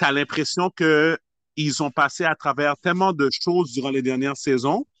tu as l'impression qu'ils ont passé à travers tellement de choses durant les dernières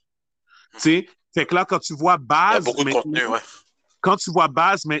saisons. Tu Mhm. sais, fait que là, Il y a beaucoup de contenu, ouais. Quand tu vois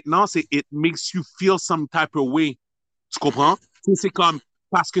Baz maintenant, c'est it makes you feel some type of way. Tu Mhm. comprends? C'est comme,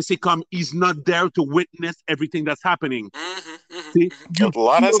 parce que c'est comme, he's not there to witness everything that's happening. Mhm. Mhm. Tu sais, Mhm. you A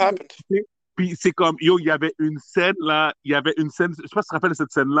lot has feel, happened. tu sais. Puis c'est comme, yo, il y avait une scène là, il y avait une scène, je sais pas si tu te rappelles de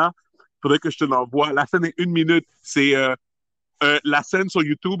cette scène-là, il faudrait que je te l'envoie. La scène est 1 minute. C'est la scène sur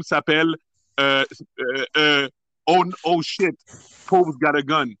YouTube s'appelle euh, oh, oh shit, Pope's got a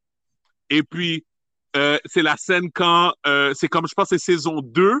gun. Et puis, c'est la scène quand, c'est comme, je pense, c'est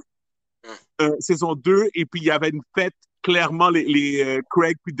Mhm. saison 2 et puis il y avait une fête, clairement,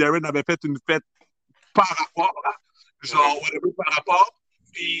 Craig puis Darren avaient fait une fête par rapport, là, Mhm. genre, whatever, par rapport.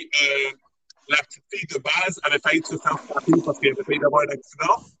 Puis, la petite fille de base avait failli se faire frapper parce qu'elle avait failli d'avoir un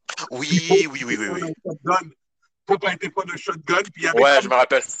accident. Puis, Oui, oui, oui, oui, oui. Pope a été pas de shotgun, puis il y avait Ouais, je comme me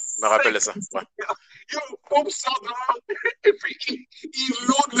rappelle. Je me rappelle cinq de ça. Ouais. Yo, Pope sort dehors, et puis il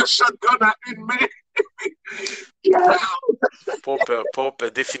load le shotgun à une main. Pope,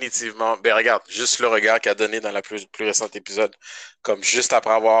 définitivement. Ben, regarde, juste le regard qu'il a donné dans la plus récente épisode, comme juste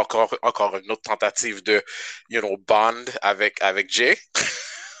après avoir encore une autre tentative de, you know, bond avec Jay.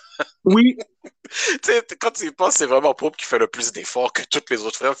 Oui, Tu sais, quand tu y penses, c'est vraiment Pope qui fait le plus d'efforts que tous les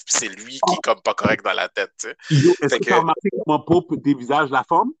autres frères, puis c'est lui qui est comme pas correct dans la tête, tu sais. yo, est-ce Fait que tu as que, remarqué comment Pope dévisage la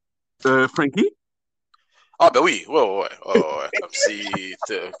femme, Frankie? ah ben oui, ouais.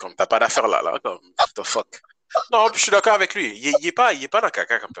 Comme t'as pas d'affaire là, comme, what the fuck. Non, puis je suis d'accord avec lui. Il est pas dans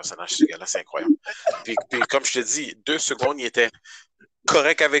caca comme personnage, ce gars-là, c'est incroyable. Puis comme je te dis, 2 secondes, il était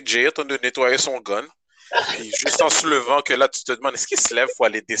correct avec Jay, en train de nettoyer son gun. Puis juste en se levant, que là, tu te demandes, est-ce qu'il se lève pour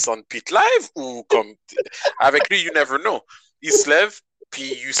aller descendre Pete live ou comme. Avec lui, you never know. Il se lève,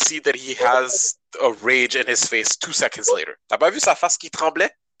 puis you see that he has a rage in his face 2 seconds later. T'as pas vu sa face qui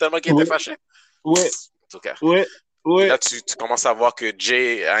tremblait tellement qu'il était Oui, fâché? oui, En tout cas. oui, Puis oui. là, tu commences à voir que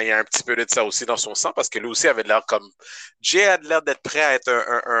Jay, hein, il y a un petit peu de ça aussi dans son sang parce que lui aussi avait l'air comme. Jay a l'air d'être prêt à être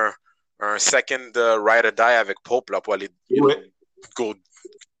un second ride or die avec Pope là, pour aller, you Oui. know, go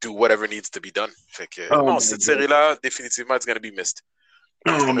do whatever needs to be done. Fait que, Oh non, my cette God. série-là, définitivement, it's gonna be missed.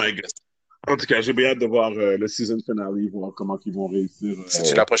 It's Oh gonna my be God. missed. En tout cas, j'ai bien hâte de voir le season finale, voir comment ils vont réussir.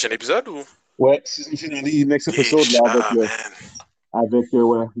 C'est-tu la prochaine épisode ou? Ouais, season finale, next episode, là, Ah, man.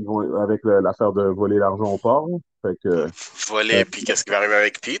 ouais, ils vont, avec l'affaire de voler l'argent au port. Fait que, Voler, euh, puis qu'est-ce qui va arriver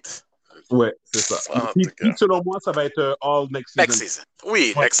avec Pete? ouais, c'est ça. En Puis, tout cas. selon moi, ça va être all next Next season. season.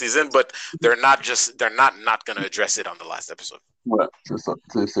 Oui, Ouais, next season, but they're not gonna address it on the last episode. ouais, c'est ça.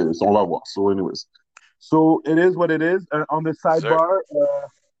 On va voir. So, anyways. So, it is what it is. On the Sir. sidebar,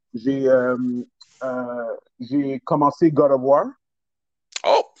 j'ai euh, j'ai commencé God of War.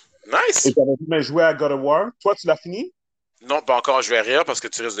 Oh, Et nice. j'avais jamais joué à God of War. Toi, tu l'as fini? Non, pas encore, je vais rire parce que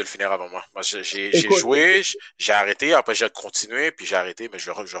tu risques de le finir avant moi. Moi, j'ai Écoute, joué, j'ai arrêté, après j'ai continué, puis j'ai arrêté, mais je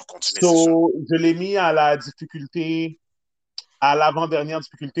vais recontinuer, c'est sûr. so, je l'ai mis à la difficulté, à l'avant-dernière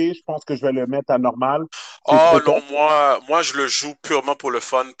difficulté. Je pense que je vais le mettre à normal. C'est Oh trop tard. non, moi, je le joue purement pour le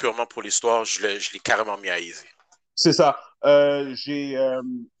fun, purement pour l'histoire. Je l'ai carrément mis à easy. C'est ça. C'est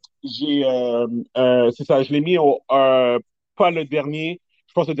ça. Je l'ai mis pas le dernier.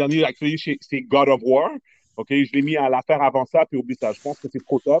 Je pense que le dernier, actually, c'est God of War. OK? Je l'ai mis à l'affaire avant ça, puis oublie ça. Je pense que c'est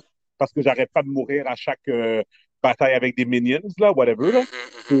trop top parce que j'arrête pas de mourir à chaque bataille avec des minions, là, whatever, là.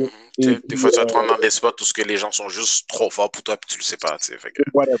 Mhm, mhm, mhm. Et Des puis, fois, tu vas te rendre dans des spots où ce que les gens sont juste trop forts pour toi puis tu le sais pas. Fait que...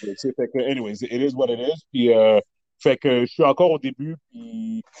 whatever. Fait que, anyways, it is what it is. Puis, fait que je suis encore au début.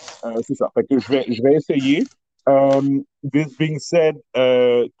 Puis, c'est ça. Fait que je vais essayer. This being said,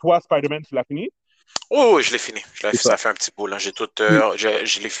 toi, Spider-Man, tu l'as fini? Oh, oui, je l'ai fini. C'est ça. Ça fait un petit bout. Là. J'ai tout, Puis,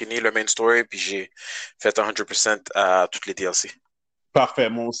 je l'ai fini, le main story, puis j'ai fait 100% à toutes les DLC. parfait,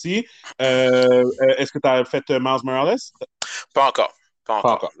 moi aussi. Est-ce que tu as fait Miles Morales? Pas encore. Pas Pas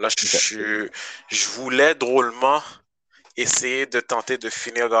encore. encore. Là, OK. je voulais drôlement essayer de tenter de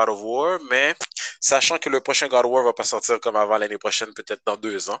finir God of War, mais sachant que le prochain God of War va pas sortir comme avant l'année prochaine, peut-être dans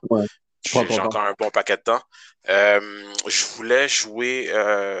 2 ans. Ouais. Prends ton J'ai temps. encore un bon paquet de temps. Je voulais jouer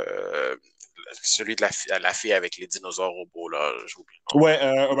celui de la fille avec les dinosaures robots, là. J'oublie le nom. Ouais,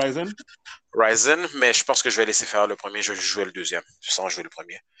 Horizon? Ryzen, mais je pense que je vais laisser faire le premier. Je vais jouer le deuxième, sans jouer le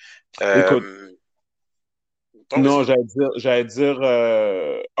premier. Écoute, Donc, non, vas-y. j'allais dire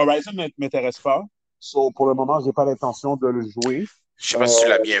Horizon ne m'intéresse pas. So, pour le moment, j'ai pas l'intention de le jouer. Je sais pas si tu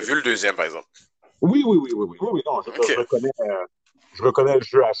l'as Euh, bien vu, le deuxième, par exemple. oui, non, OK. je reconnais le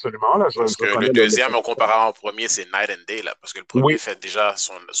jeu absolument, là, Parce je que le reconnais deuxième, en comparant au premier, c'est night and day, là. Parce que le premier Oui, fait déjà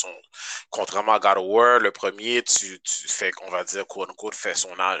contrairement à God of War, le premier, tu fais, on va dire, quote unquote, fait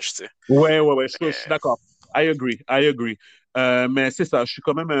son âge, tu sais. je suis d'accord. I agree. Mais c'est ça, je suis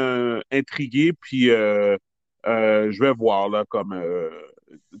quand même intrigué, puis je vais voir, là, comme,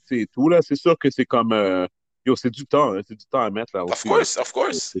 tu sais, tout, là. C'est sûr que c'est comme, yo, c'est du temps à mettre, là, Of aussi, là. course, of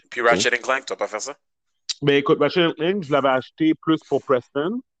course. Puis Ratchet and Clank, tu vas pas faire ça? Mais écoute, Ratchet Link, je l'avais acheté plus pour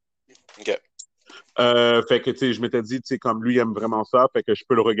Preston. OK. Fait que, tu sais, je m'étais dit, tu sais, comme lui, il aime vraiment ça, fait que je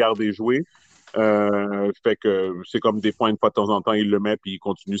peux le regarder jouer. Fait que c'est comme des fois, une fois de temps en temps, il le met puis il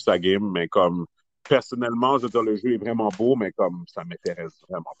continue sa game, mais comme, personnellement, je veux dire, le jeu est vraiment beau, mais comme, ça m'intéresse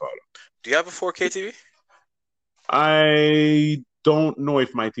vraiment pas, là. Do you have a 4K TV? I don't know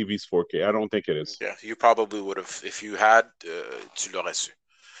if my TV is 4K. I don't think it is. Yeah, you probably would have. If you had, tu l'aurais su.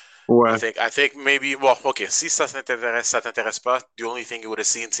 Ouais, I think maybe, bon, OK, si ça t'intéresse pas, the only thing you would have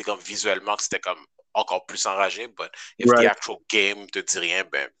seen, c'est comme visuellement que c'était comme encore plus enragé, but if the right. actual game te dit rien,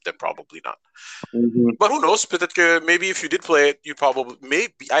 ben, then probably not. Mhm. But who knows, peut-être que maybe if you did play it,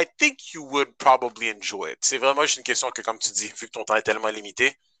 I think you would probably enjoy it. C'est vraiment juste une question que, comme tu dis, vu que ton temps est tellement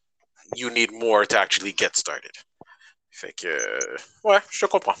limité, you need more to actually get started. Fait que, ouais, je te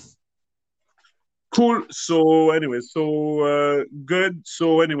comprends. Cool. So, anyways, good.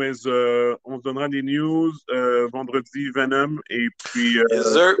 So, anyways, on se donnera des news vendredi, Venom, et puis,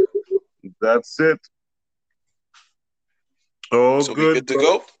 Yes, sir. that's it. Oh, So we good, good to bro.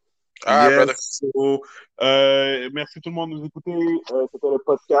 go? All right, brother. Yes. So, merci tout le monde de nous écouter. C'était le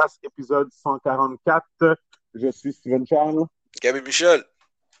podcast, épisode 144. Je suis Steven Charles. Gabby Michel.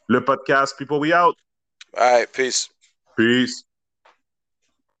 Le podcast People We Out. All right, peace. Peace.